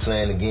motherfuckers he be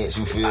playing against.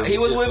 You feel? He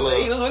was with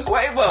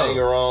Quavo.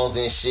 Hanger-ons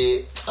and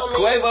shit.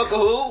 Quavo can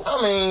hoop.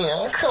 I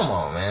mean, come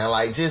on, man.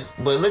 Like,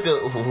 but look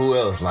at who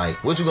else.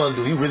 Like, what you gonna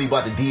do? You really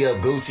about to D up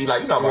Gucci?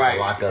 Like, you're not about to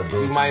lock up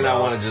Gucci. You might not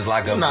want to just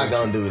lock up. You're not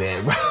gonna do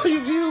that, bro.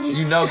 You feel me?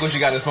 You know Gucci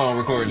got his phone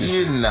recording this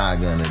shit. You're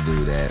not gonna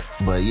do that.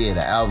 But yeah,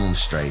 the album's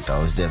straight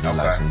though. It's definitely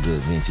like some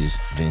good vintage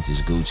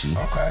Gucci.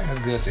 Okay, that's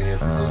good to hear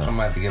from Gucci. I'm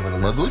about to give it a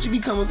listen. But Gucci be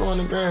coming through on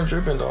the gram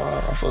tripping though.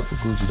 I fuck with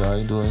Gucci though.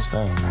 He doing his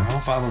thing, man. I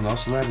don't follow no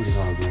celebrities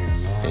on the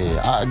gram, man.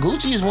 Yeah,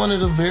 Gucci is one of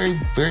the very,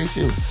 very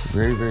few.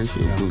 Very, very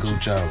few. Yeah,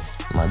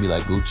 Gucci. Might be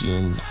like Gucci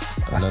and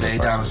I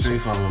stayed down the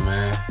street from him,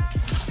 man.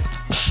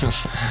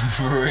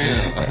 For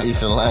real.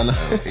 East Atlanta.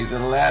 East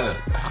Atlanta.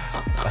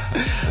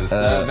 The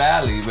Sun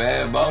Valley,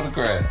 man. Boulder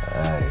Crest.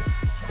 Alright.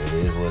 It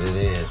is what it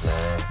is,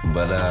 man.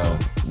 But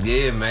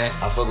yeah, man.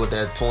 I fuck with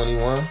that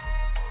 21.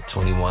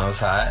 21 was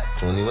hot.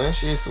 21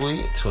 shit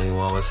sweet.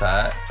 21 was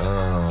hot.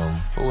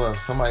 Who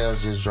else? Somebody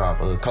else just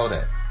dropped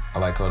Kodak. I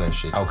like Kodak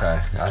shit.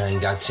 Okay. I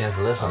ain't got a chance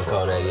to listen to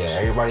Kodak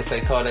yet. Everybody say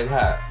Kodak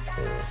hot.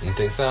 Yeah. You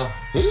think so?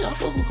 Yeah, I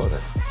fuck with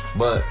Kodak.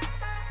 But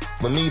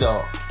me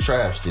though,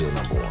 Trav still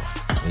number one.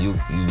 And you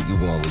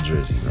going with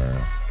Drizzy,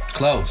 man.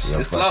 Close.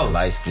 It's close.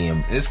 Light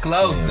skin. It's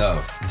close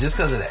though. Just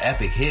because of the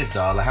epic hits,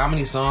 dog. Like, how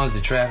many songs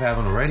did Trav have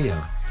on the radio?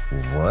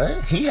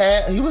 What?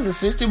 He was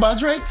assisted by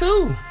Drake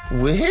too.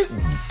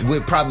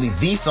 With probably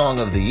the song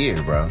of the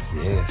year, bro.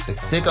 Yeah,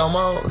 Sicko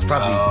Mode was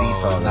probably the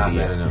song of the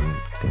year.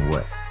 Then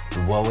what?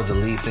 What was the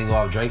lead single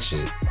off Drake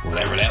shit?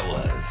 Whatever that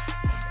was.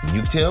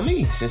 You tell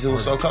me, since it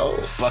was so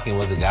cold. Fucking,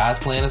 was the Guys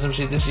playing or some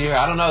shit this year?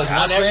 I don't know. It's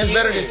Guys playing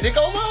better than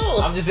Sicko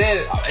Mode. I'm just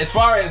saying, as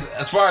far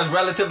as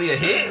relatively a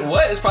hit,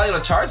 what? It's probably on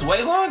the charts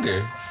way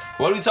longer.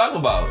 What are we talking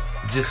about?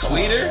 Just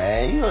sweeter?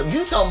 Man,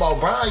 you talking about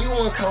Brian? You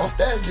want to count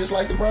stats just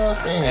like the Brian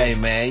stands? Hey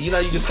man, you know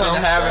you can spend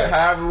it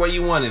however way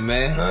you want it,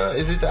 man.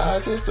 Is it the eye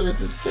test or is it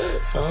the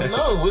test? I don't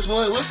know. Which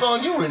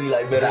song you really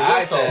like better? The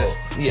eye test.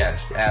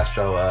 Yes,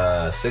 Astro.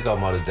 Sicko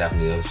Mode is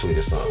definitely a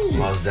sweeter song.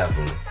 Most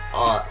definitely.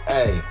 Alright,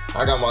 hey,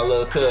 I got my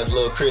little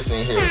Chris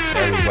in here.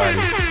 Everybody,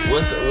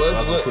 what's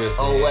Chris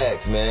on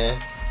wax, man?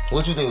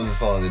 What you think was the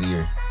song of the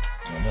year?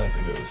 I'm gonna have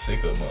to go with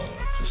Sicko Mode.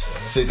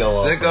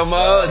 Sicko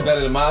Mode is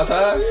better than Mild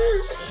Time?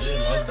 Yeah,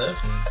 most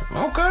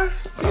definitely. Okay.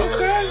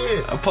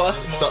 Yeah. A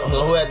plus. So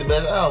who had the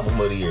best album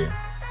of the year?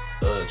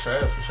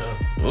 Trav for sure.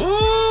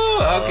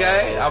 Ooh,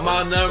 okay. I'm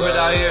outnumbered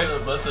out here.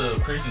 But the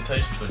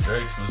presentation for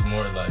Drake's was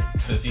more like,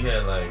 since he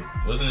had like,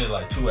 wasn't it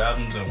like 2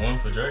 albums and 1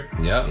 for Drake?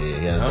 Yep. Yeah,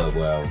 he had a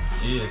double album.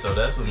 Yeah, so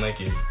that's what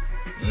make it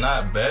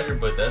not better,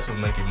 but that's what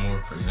make it more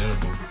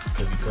presentable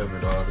because he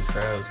covered all the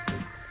crowds.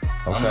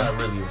 But I'm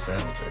not really a fan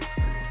of Drake.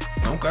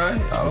 Okay.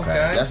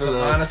 That's some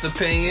honest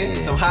opinion,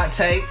 some hot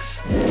takes.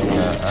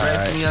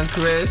 Straight from Young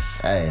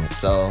Chris. Hey,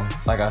 so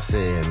like I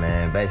said,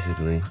 man,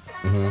 basically,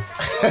 Trav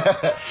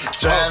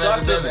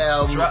had the best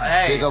album.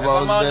 Hey, if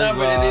I'm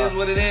outnumbered, it is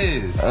what it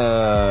is.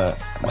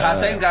 Hot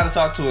takes got to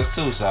talk to us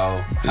too,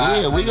 so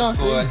yeah, we gonna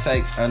see.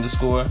 Takes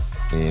 _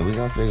 Yeah, we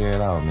gonna figure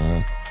it out,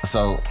 man.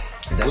 So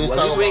at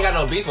least we ain't got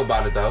no beef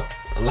about it though.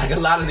 Like a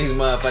lot of these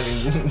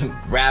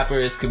motherfucking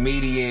rappers,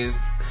 comedians.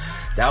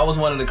 That was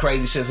one of the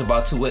crazy shits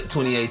about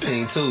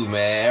 2018 too,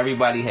 man.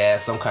 Everybody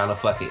had some kind of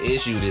fucking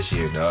issue this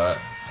year, dog.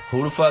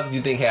 Who the fuck do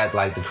you think had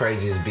like the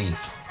craziest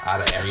beef out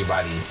of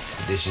everybody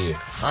this year?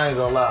 I ain't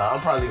gonna lie, I'm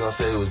probably gonna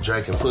say it was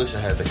Drake and Pusha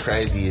had the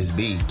craziest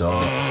beef,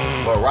 dog.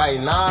 But right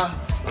now,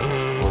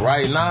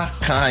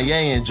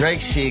 Kanye and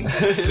Drake shit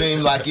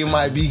seem like it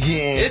might be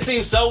getting. It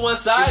seems so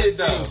one-sided. It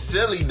just seems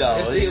silly, dog.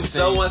 It seems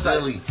so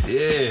one-sided.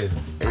 Yeah.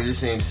 It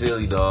just seems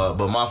silly, dog.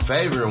 But my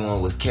favorite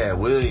one was Cat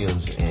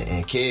Williams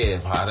and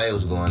Kev, how they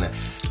was going at.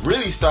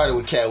 Really started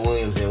with Cat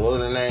Williams and what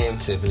was her name?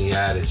 Tiffany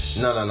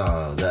Haddish.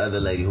 No. The other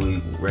lady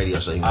who radio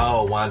show.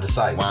 Wanda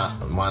Sykes.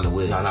 Wanda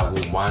Williams.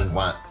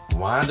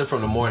 Wanda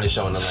from the morning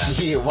show in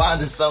Atlanta. Yeah,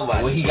 Wanda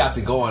somebody. When he got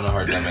to going on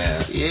her dumb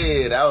ass.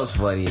 Yeah, that was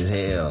funny as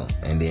hell.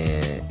 And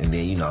then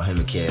you know him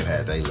and Kev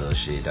had their little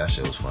shit. That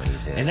shit was funny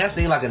as hell. And that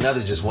seemed like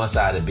another just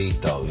one-sided beef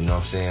though. You know what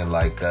I'm saying?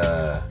 Like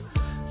the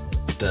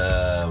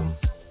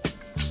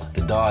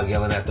dog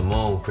yelling at the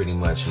moon, pretty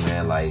much,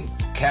 man. Like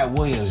Cat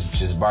Williams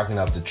just barking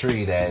up the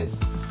tree that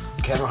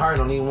Kevin Hart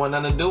don't even want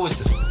nothing to do with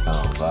this.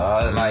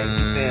 Like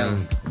you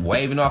saying,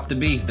 waving off the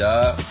beef,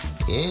 dog.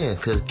 Yeah,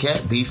 cause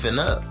Cat beefing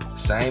up.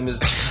 Same as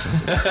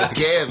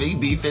Kev, he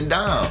beefing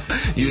down.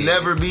 You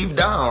never beef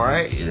down,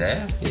 right?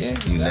 Yeah.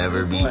 You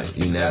never beef.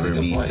 You never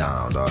beef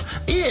down, dog.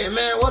 Yeah,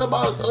 man. What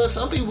about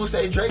some people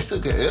say Drake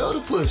took an L to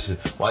Pusha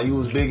while you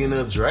was bigging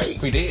up Drake?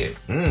 He did.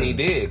 He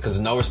did, because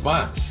no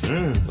response.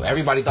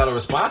 Everybody thought a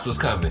response was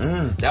coming.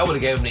 That would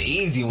have gave him the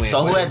easy win.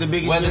 So who had the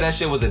biggest? Whether that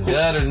shit was a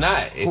dud or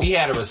not, if he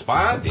had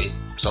responded,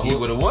 he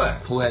would have won.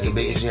 Who had the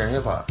biggest year in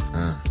hip hop?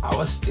 I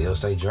would still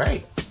say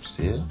Drake.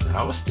 Still?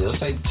 I would still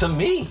say to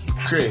me.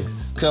 Chris,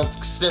 come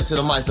step to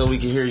the mic so we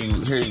can hear you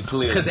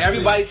clearly. Because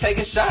everybody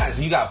taking shots.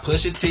 You got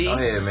Pusha T. Go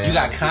ahead, man. You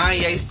got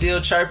Kanye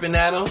still chirping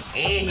at him.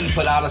 And he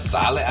put out a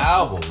solid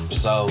album.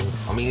 So,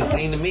 I mean, it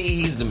seemed to me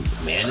he's the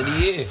man of the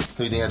year.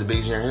 Who you think had the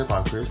biggest year in hip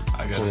hop, Chris?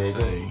 I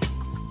gotta say,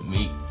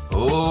 Meek.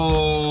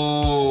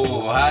 Ooh,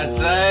 hot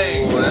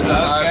take. Ooh, that's a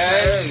hot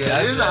take.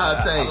 That is a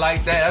hot take. I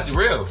like that. That's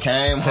real.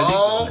 Came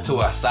home to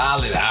a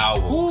solid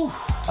album. Ooh.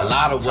 A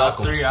lot of Top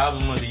welcomes. 3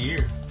 album of the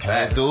year.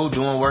 Came through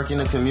doing work in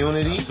the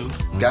community.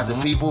 Got the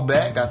people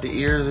back. Got the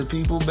ear of the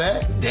people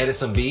back. Dead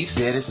some beefs.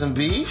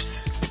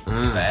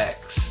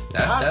 Facts.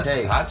 That's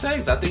take. hot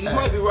takes. I think you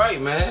might be right,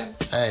 man.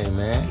 Hey,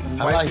 man.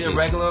 You I might like be a it.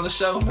 regular on the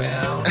show, man.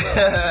 I don't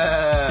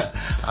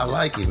know. I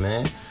like it,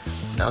 man.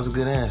 That was a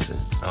good answer.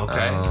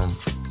 Okay.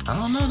 I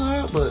don't know,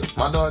 dog, but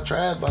my dog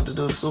Trav about to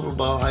do the Super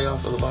Bowl. How y'all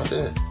feel about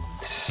that?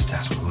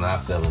 That's what I'm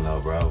not feeling though,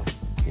 bro.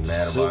 You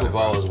mad about Super it,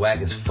 Bowl bro? is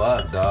whack as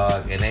fuck,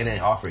 dog. And they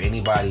didn't offer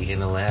anybody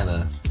in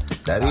Atlanta.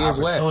 That is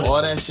whack. opportunity.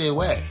 All that shit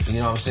whack. You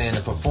know what I'm saying?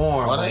 To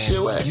perform. All that when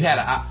shit whack. You had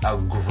a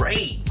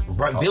great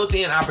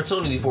built-in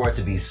opportunity for it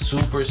to be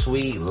super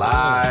sweet,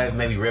 live,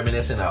 maybe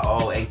reminiscent of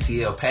old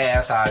ATL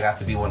Pass, how I got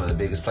to be one of the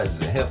biggest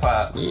places in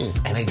hip-hop. Yeah.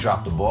 And they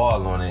dropped the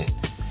ball on it.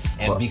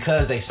 And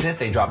because since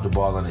they dropped the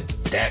ball on it,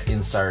 that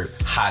insert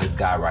hottest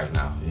guy right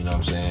now. You know what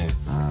I'm saying?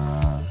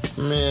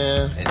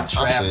 Man. And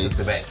Trav took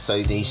the bait. So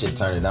you think he should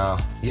turn it down?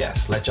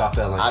 Yes, let y'all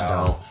feel like I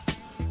don't.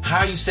 How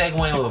are you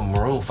segueing with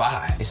Maroon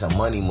 5? It's a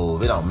money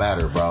move. It don't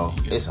matter, bro.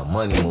 It's a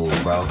money move,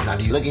 bro. Now,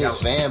 do you Look at think his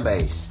fan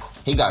base.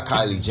 He got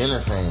Kylie Jenner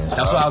fans.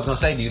 That's bro. what I was gonna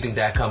say. Do you think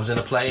that comes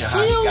into play and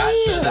how he Hell got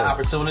yeah. to the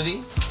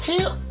opportunity?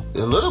 Hell, a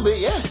little bit,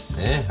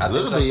 yes. Yeah, I a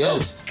little think bit, so,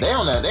 yes. They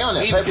on that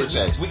paper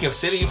chase. We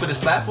consider you for this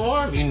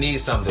platform. You need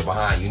something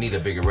behind. You need a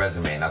bigger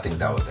resume, and I think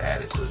that was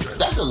added to his resume.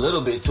 That's a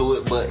little bit to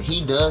it, but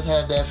he does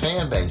have that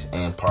fan base,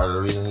 and part of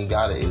the reason he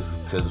got it is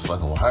because of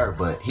fucking with her.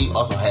 But he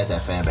also had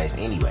that fan base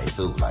anyway,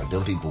 too. Like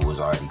them people was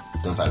already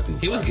them type of people.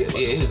 He was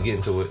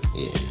getting to it.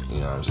 Yeah, you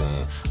know what I'm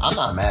saying. I'm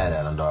not mad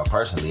at him, dog.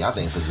 Personally, I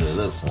think it's a good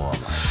look for him.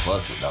 Like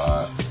fuck it,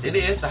 dog. It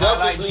is the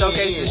highlight and Selfishly,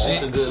 showcase it and is. It's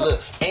shit. a good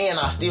look, and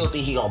I still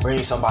think he gonna bring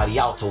somebody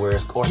out to where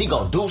it's, or he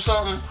gonna do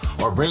something,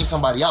 or bring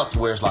somebody out to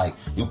where it's like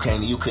you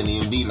couldn't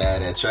even be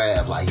mad at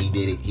Trav. Like he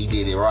did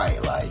it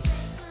right. Like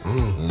you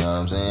know what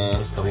I'm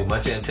saying. It's gonna be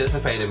much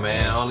anticipated,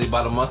 man. Only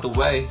about a month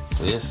away.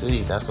 We'll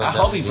see. That's I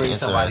hope he brings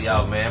somebody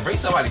out, man. Bring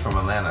somebody from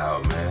Atlanta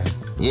out, man.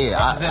 Yeah,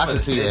 I Represent for can the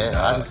see city, that.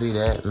 dog. I can see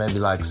that. Maybe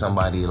like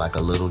somebody like a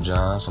Little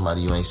John,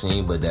 somebody you ain't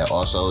seen, but that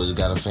also has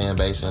got a fan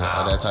base and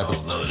all that type of.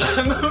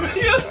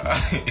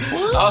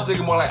 I was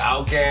thinking more like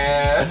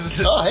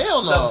Outkast. Oh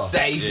hell no! Something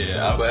safe.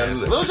 Yeah, but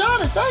Lil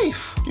Jon is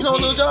safe. You know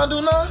what Lil Jon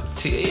do now?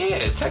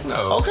 yeah,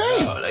 techno. Okay.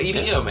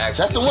 EDM actually.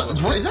 That's the one.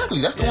 Exactly.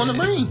 That's the one to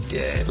bring.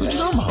 Yeah. What you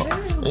talking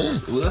about? Yeah.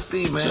 We'll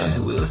see, man.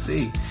 Sure. We'll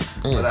see.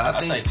 Yeah. But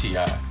I say think.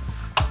 T.I.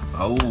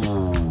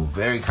 Oh,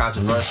 very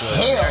controversial.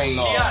 Hell Very-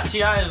 no.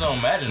 T.I. is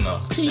on Madden though.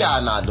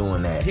 T.I. not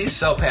doing that. He's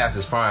so past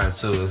his prime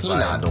too. It's He like,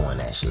 not doing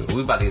that shit.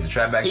 We about to get the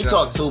trap back. He going.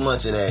 talked too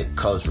much of that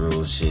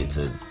cultural shit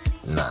to.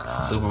 Nah.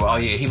 Super Bowl. Oh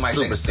yeah, he might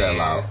Super take a stand.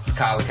 sellout.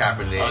 Colin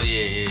Kaepernick. Oh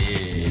yeah.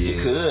 He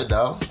could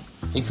though.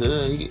 He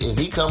could. If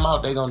he come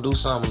out, they gonna do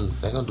something.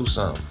 They gonna do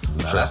something.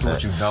 No, that's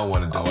what you don't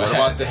want to do. What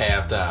about the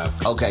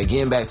halftime? Okay,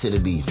 getting back to the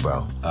beef,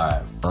 bro.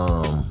 All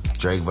right.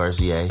 Drake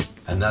versus Ye.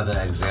 Another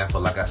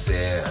example, like I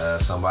said,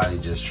 somebody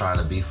just trying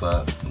to beef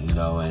up, you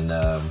know, and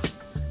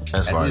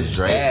As far this as is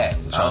Drake sad.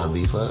 trying to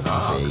beef up, you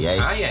said Ye.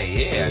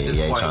 Kanye, At this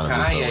Ye point, trying to beef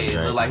up with Kanye, it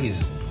Drake. look like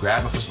he's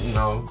grabbing for, you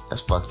know,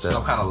 That's fucked up.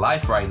 some kind of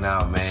life right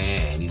now,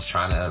 man, and he's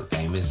trying to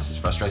aim his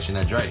frustration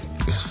at Drake.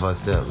 It's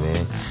fucked up,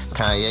 man.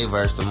 Kanye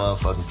versus the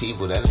motherfucking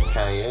people. That is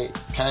Kanye.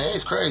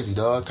 Kanye's crazy,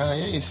 dog.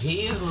 Kanye's.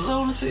 He is a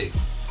lunatic.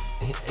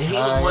 He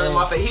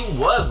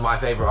was my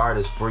favorite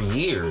artist for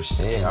years,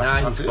 Yeah, and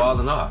I now he's feel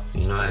falling off.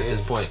 You know, at Yeah.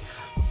 this point,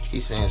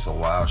 He's saying some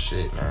wild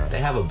shit, man. they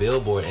have a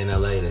billboard in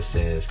LA that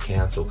says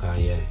 "Cancel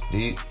Kanye."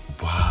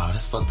 Wow,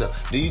 that's fucked up.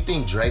 Do you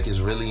think Drake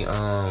is really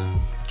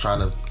trying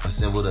to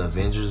assemble the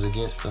Avengers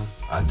against him?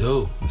 I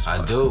do.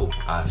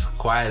 As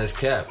quiet as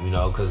kept, you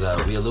know, because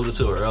we alluded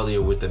to it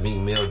earlier with the Meek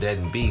Mill dead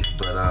and beef,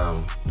 but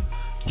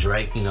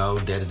Drake, you know,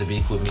 dead at the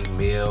beef with Meek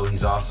Mill.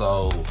 He's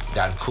also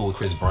gotten cool with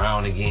Chris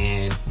Brown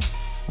again.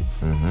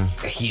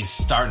 He's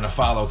starting to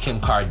follow Kim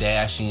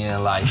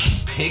Kardashian, like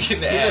picking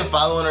He's at. been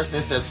following her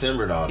since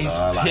September, though. He's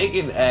dog. Like,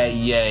 picking at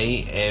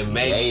Ye and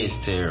maybe Ye is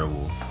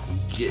terrible.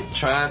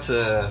 trying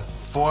to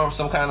form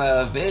some kind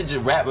of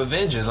rap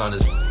Avengers on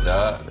this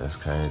dog. That's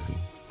crazy.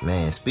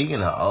 Man,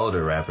 speaking of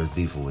older rappers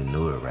beefing with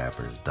newer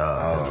rappers,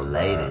 dog, the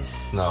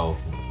latest. No.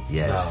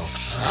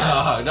 Yes.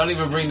 No, don't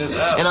even bring this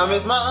up. And I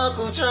miss my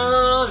Uncle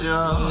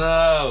Trojan.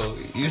 No.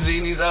 You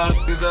seen these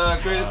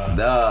Chris?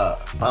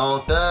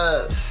 Bone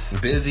Thugs.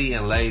 Busy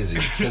and lazy.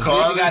 Busy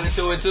Carlos. got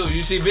into it too.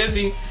 You see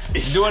Busy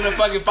doing the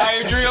fucking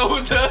fire drill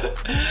with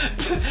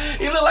the...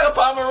 He look like a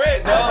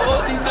Pomeranian, dog.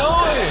 What's he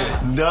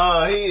doing?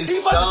 No, he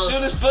about to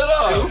shoot his foot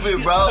off.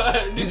 Stupid, bro.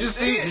 Did you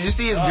see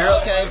his girl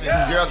came?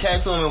 His girl came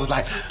to him and was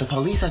like, "The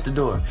police at the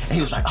door," and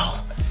he was like,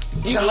 "Oh."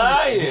 You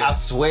lying. I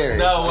swear.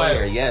 No way.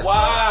 There. Yes.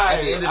 Why? Bro.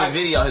 At the end of the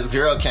video, his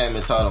girl came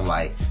and told him,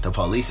 like, the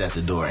police at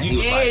the door. And he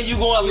was like, you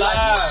going live.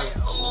 Like,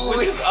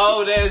 with his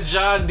old ass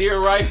John Deere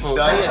rifle.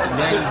 no, he had the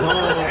Daniel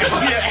Boone.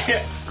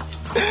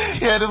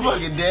 He had the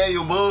fucking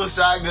Daniel Boone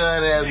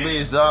shotgun that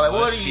bitch, dog. Like,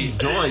 what are you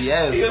doing?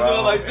 Yes, He was bro.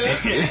 doing like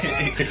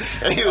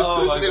this. And he was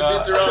twisting the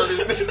picture on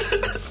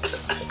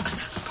his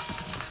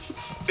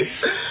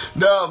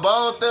No,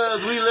 Bone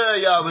Thugs, we love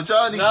y'all, but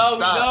y'all need to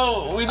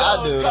stop. We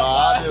don't. I do,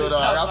 dog. I do,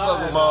 dog. I fuck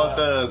with Bone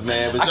Thugs,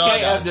 man, but y'all I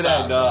can't gotta after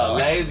stop, that, dog.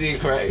 Lazy and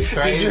crazy.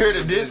 Did you hear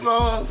the diss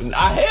songs?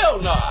 Hell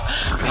no.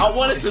 I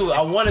wanted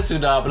to,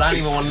 dog, but I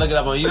didn't even want to look it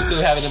up on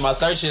YouTube, have it in my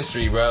search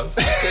history, bro.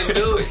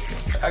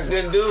 I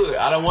couldn't do it.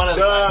 I don't want to.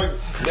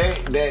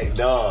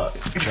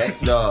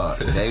 Dog,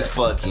 they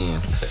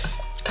fucking.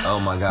 Oh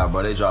my god,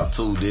 bro! They dropped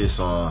 2 diss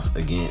songs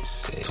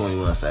against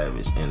 21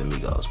 Savage and the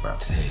Migos, bro.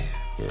 Damn.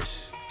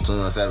 Yes.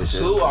 21 Savage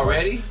said 2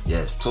 already?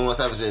 Yes. 21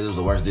 Savage said it was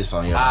the worst diss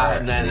song he ever heard.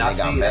 And then they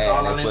got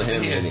mad and they put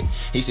him in it.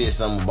 He said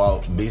something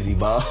about Busy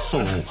Bone,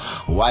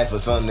 wife or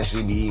something that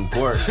she be eating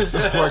pork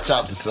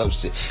chops or some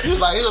shit. He was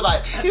like,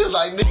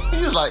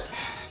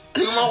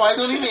 nigga, my wife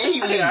don't even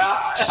eat me.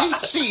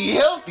 She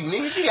healthy,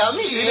 nigga. She got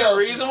me eating The healthy.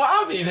 reason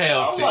why I'm eating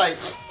healthy. I'm like,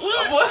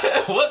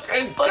 what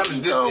kind of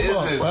you diss talking is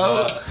about, this,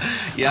 bro? bro?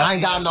 Yeah, I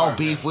ain't got no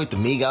beef with the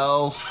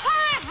Migos.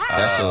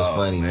 That shit was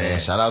funny, man.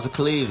 Shout out to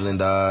Cleveland,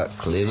 dog.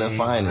 Cleveland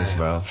finest,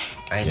 bro.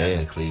 Ain't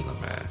nothing in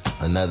Cleveland, man.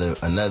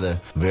 Another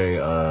very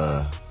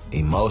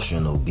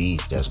emotional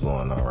beef that's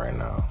going on right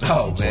now.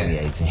 Oh, in man.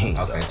 2018.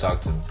 Okay, talk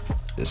to me.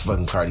 This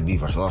fucking Cardi B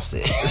versus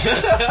Offset.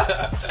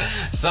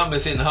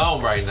 Something's hitting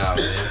home right now,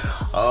 man.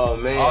 Oh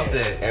man,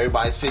 Offset.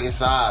 Everybody's picking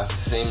sides. It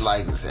seems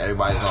like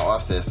everybody's on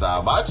Offset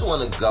side. But I just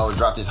want to go and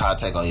drop this hot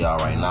take on y'all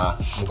right now.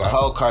 Okay. The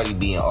whole Cardi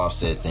B and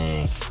Offset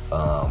thing.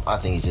 I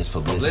think it's just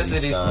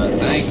publicity stunt.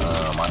 Thank you.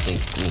 I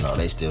think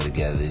they still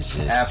together. It's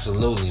just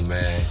Absolutely,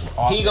 man.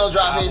 he gonna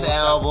drop his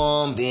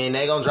album, then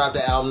they gonna drop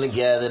the album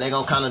together. They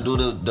gonna kind of do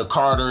the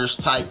Carters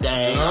type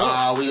thing.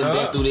 We done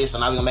been through this,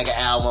 and now we gonna make an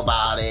album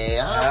about it.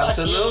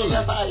 Absolutely.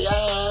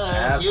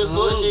 You was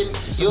bullshitting.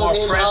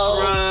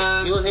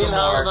 You was hitting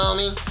hoes on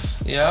me.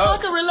 Yeah. I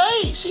can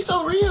relate. She's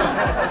so real.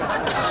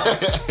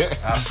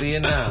 I see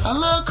it now. I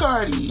love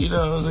Cardi. You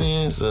know what I'm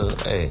saying? So,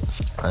 hey,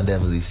 I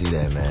definitely see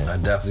that, man. I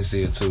definitely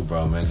see it too,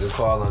 bro, man. Good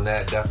call on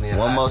that. Definitely.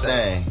 One more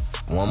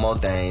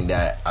thing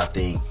that I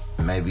think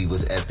maybe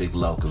was epic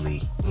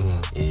locally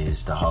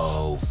is the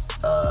whole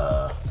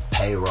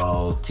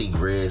Payroll, T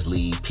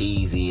Grizzly,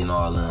 Peasy, and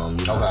all them.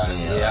 You know what I'm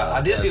saying? Yeah,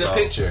 I did see the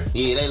picture.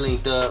 Yeah, they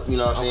linked up. You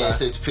know what I'm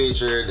saying? Took the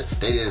picture.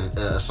 They did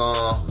a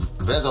song.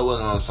 Vezo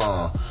wasn't on the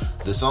song.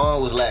 The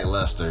song was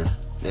lackluster.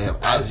 They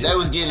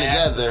was getting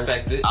together.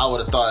 Expected. I would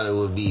have thought it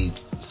would be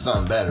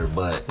something better,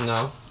 but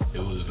no.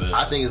 It was.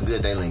 I think it's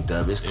good they linked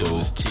up. It's cool. It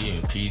was T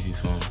and Peasy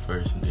song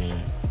first, and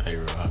then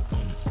Payroll hopped on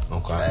it.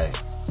 Okay. Hey,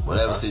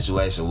 whatever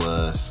situation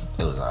was,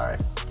 it was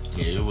alright.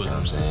 Yeah, it was. You know what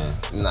I'm saying?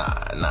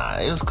 Nah,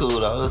 it was cool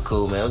though. It was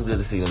cool, man. It was good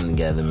to see them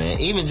together, man.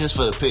 Even just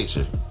for the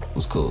picture, it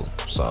was cool.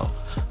 So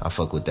I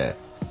fuck with that.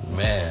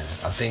 Man,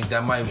 I think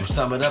that might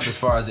sum it up as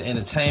far as the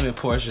entertainment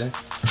portion.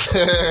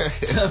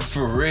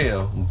 For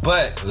real.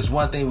 But there's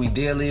one thing we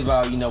did leave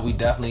out. You know, we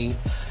definitely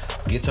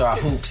get to our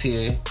hoops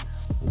here.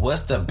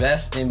 What's the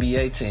best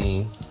NBA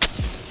team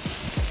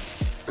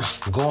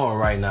going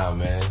right now,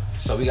 man?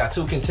 So we got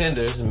 2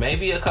 contenders,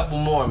 maybe a couple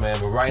more, man.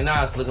 But right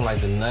now it's looking like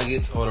the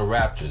Nuggets or the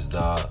Raptors,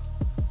 dog.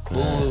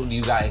 Who do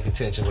you got in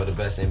contention for the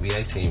best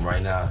NBA team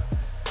right now?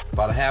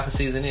 About a half a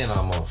season in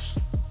almost.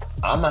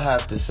 I'm gonna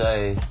have to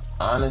say,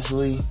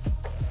 honestly,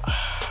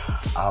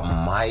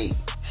 I might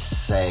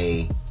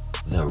say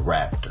the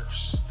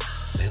Raptors.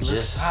 They look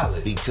just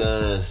solid.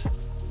 because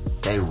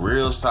they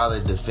real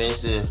solid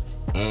defensive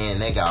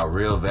and they got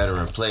real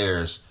veteran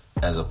players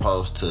as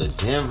opposed to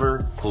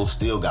Denver, who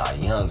still got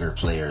younger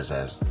players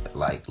as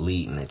like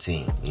leading the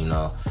team. You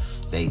know,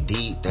 they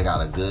deep. They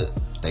got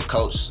their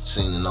coach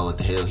seemed to know what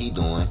the hell he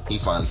doing. He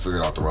finally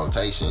figured out the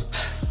rotation.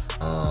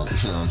 You know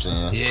what I'm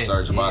saying? Yeah,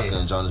 Serge Ibaka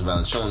and Jonas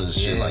Valanciunas and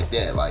shit like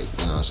that. Like,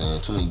 you know what I'm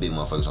saying? Too many big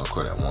motherfuckers on the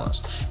court at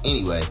once.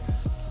 Anyway,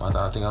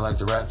 I think I like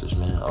the Raptors,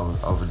 man,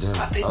 over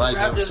Denver. I think like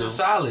the Raptors are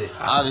solid.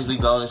 Obviously,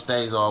 Golden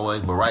State's always,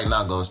 but right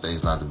now, Golden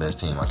State's not the best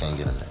team. I can't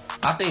get in there.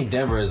 I think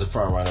Denver is a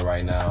front runner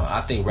right now.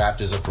 I think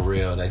Raptors are for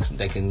real.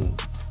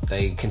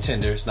 They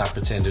contenders, not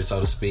pretenders, so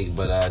to speak.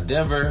 But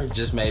Denver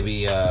just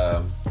maybe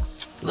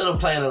little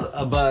playing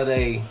above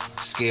a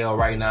scale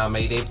right now.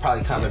 Maybe they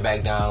probably coming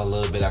back down a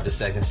little bit after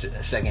second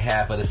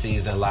half of the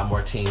season. A lot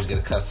more teams get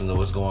accustomed to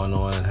what's going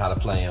on and how to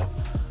play them.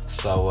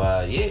 So,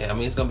 yeah, I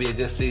mean, it's going to be a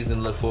good season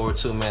to look forward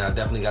to, man. I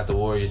definitely got the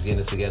Warriors getting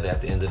it together at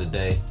the end of the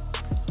day.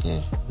 Yeah.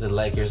 The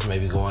Lakers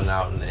maybe going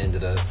out in the end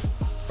of the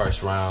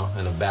first round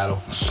in a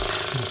battle.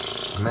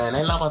 Man,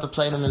 they not about to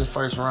play them in the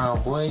first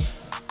round, boy.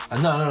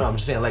 No, I'm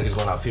just saying Lakers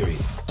going out,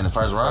 period. In the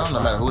first round,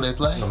 no matter who they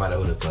play? No matter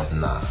who they play.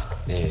 Nah.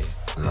 Yeah.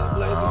 Nah,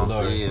 I don't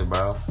see it,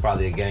 bro.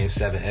 Probably a Game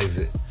 7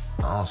 exit.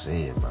 I don't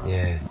see it, bro.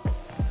 Yeah.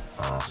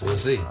 I don't see We'll it.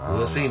 see.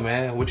 We'll see,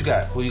 man. What you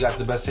got? Who you got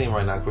the best team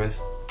right now,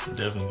 Chris?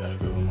 Definitely gotta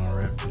go with my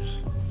Raptors.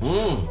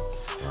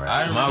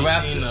 I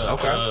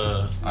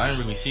didn't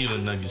really see the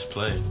Nuggets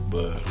play,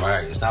 but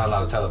right, it's not a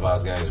lot of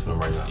televised games for them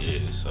right now. Yeah,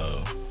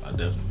 so I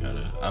definitely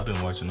gotta. I've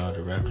been watching all the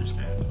Raptors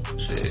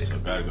games, so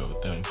gotta go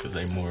with them because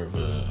they more of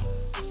a.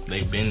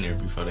 They've been there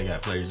before. They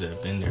got players that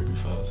have been there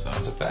before. So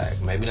that's a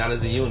fact. Maybe not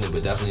as a unit,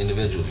 but definitely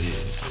individually. Yeah,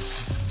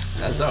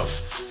 that's dope.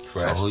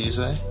 So who you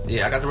say?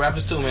 Yeah, I got the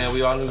Raptors too, man.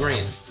 We all in the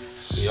greens.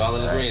 We all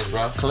in the greens,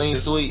 bro. Clean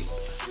sweep,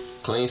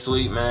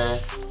 man.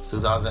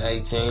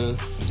 2018.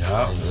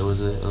 Yup. It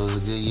was a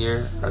good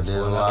year. I did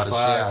a lot of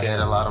shit. I had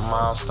a lot of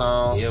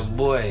milestones. Yeah,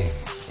 boy.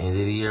 End of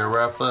the year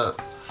wrap up.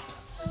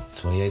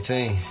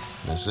 2018.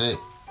 That's it.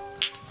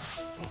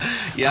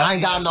 Yeah, I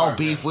ain't got no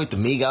beef with the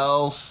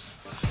Migos.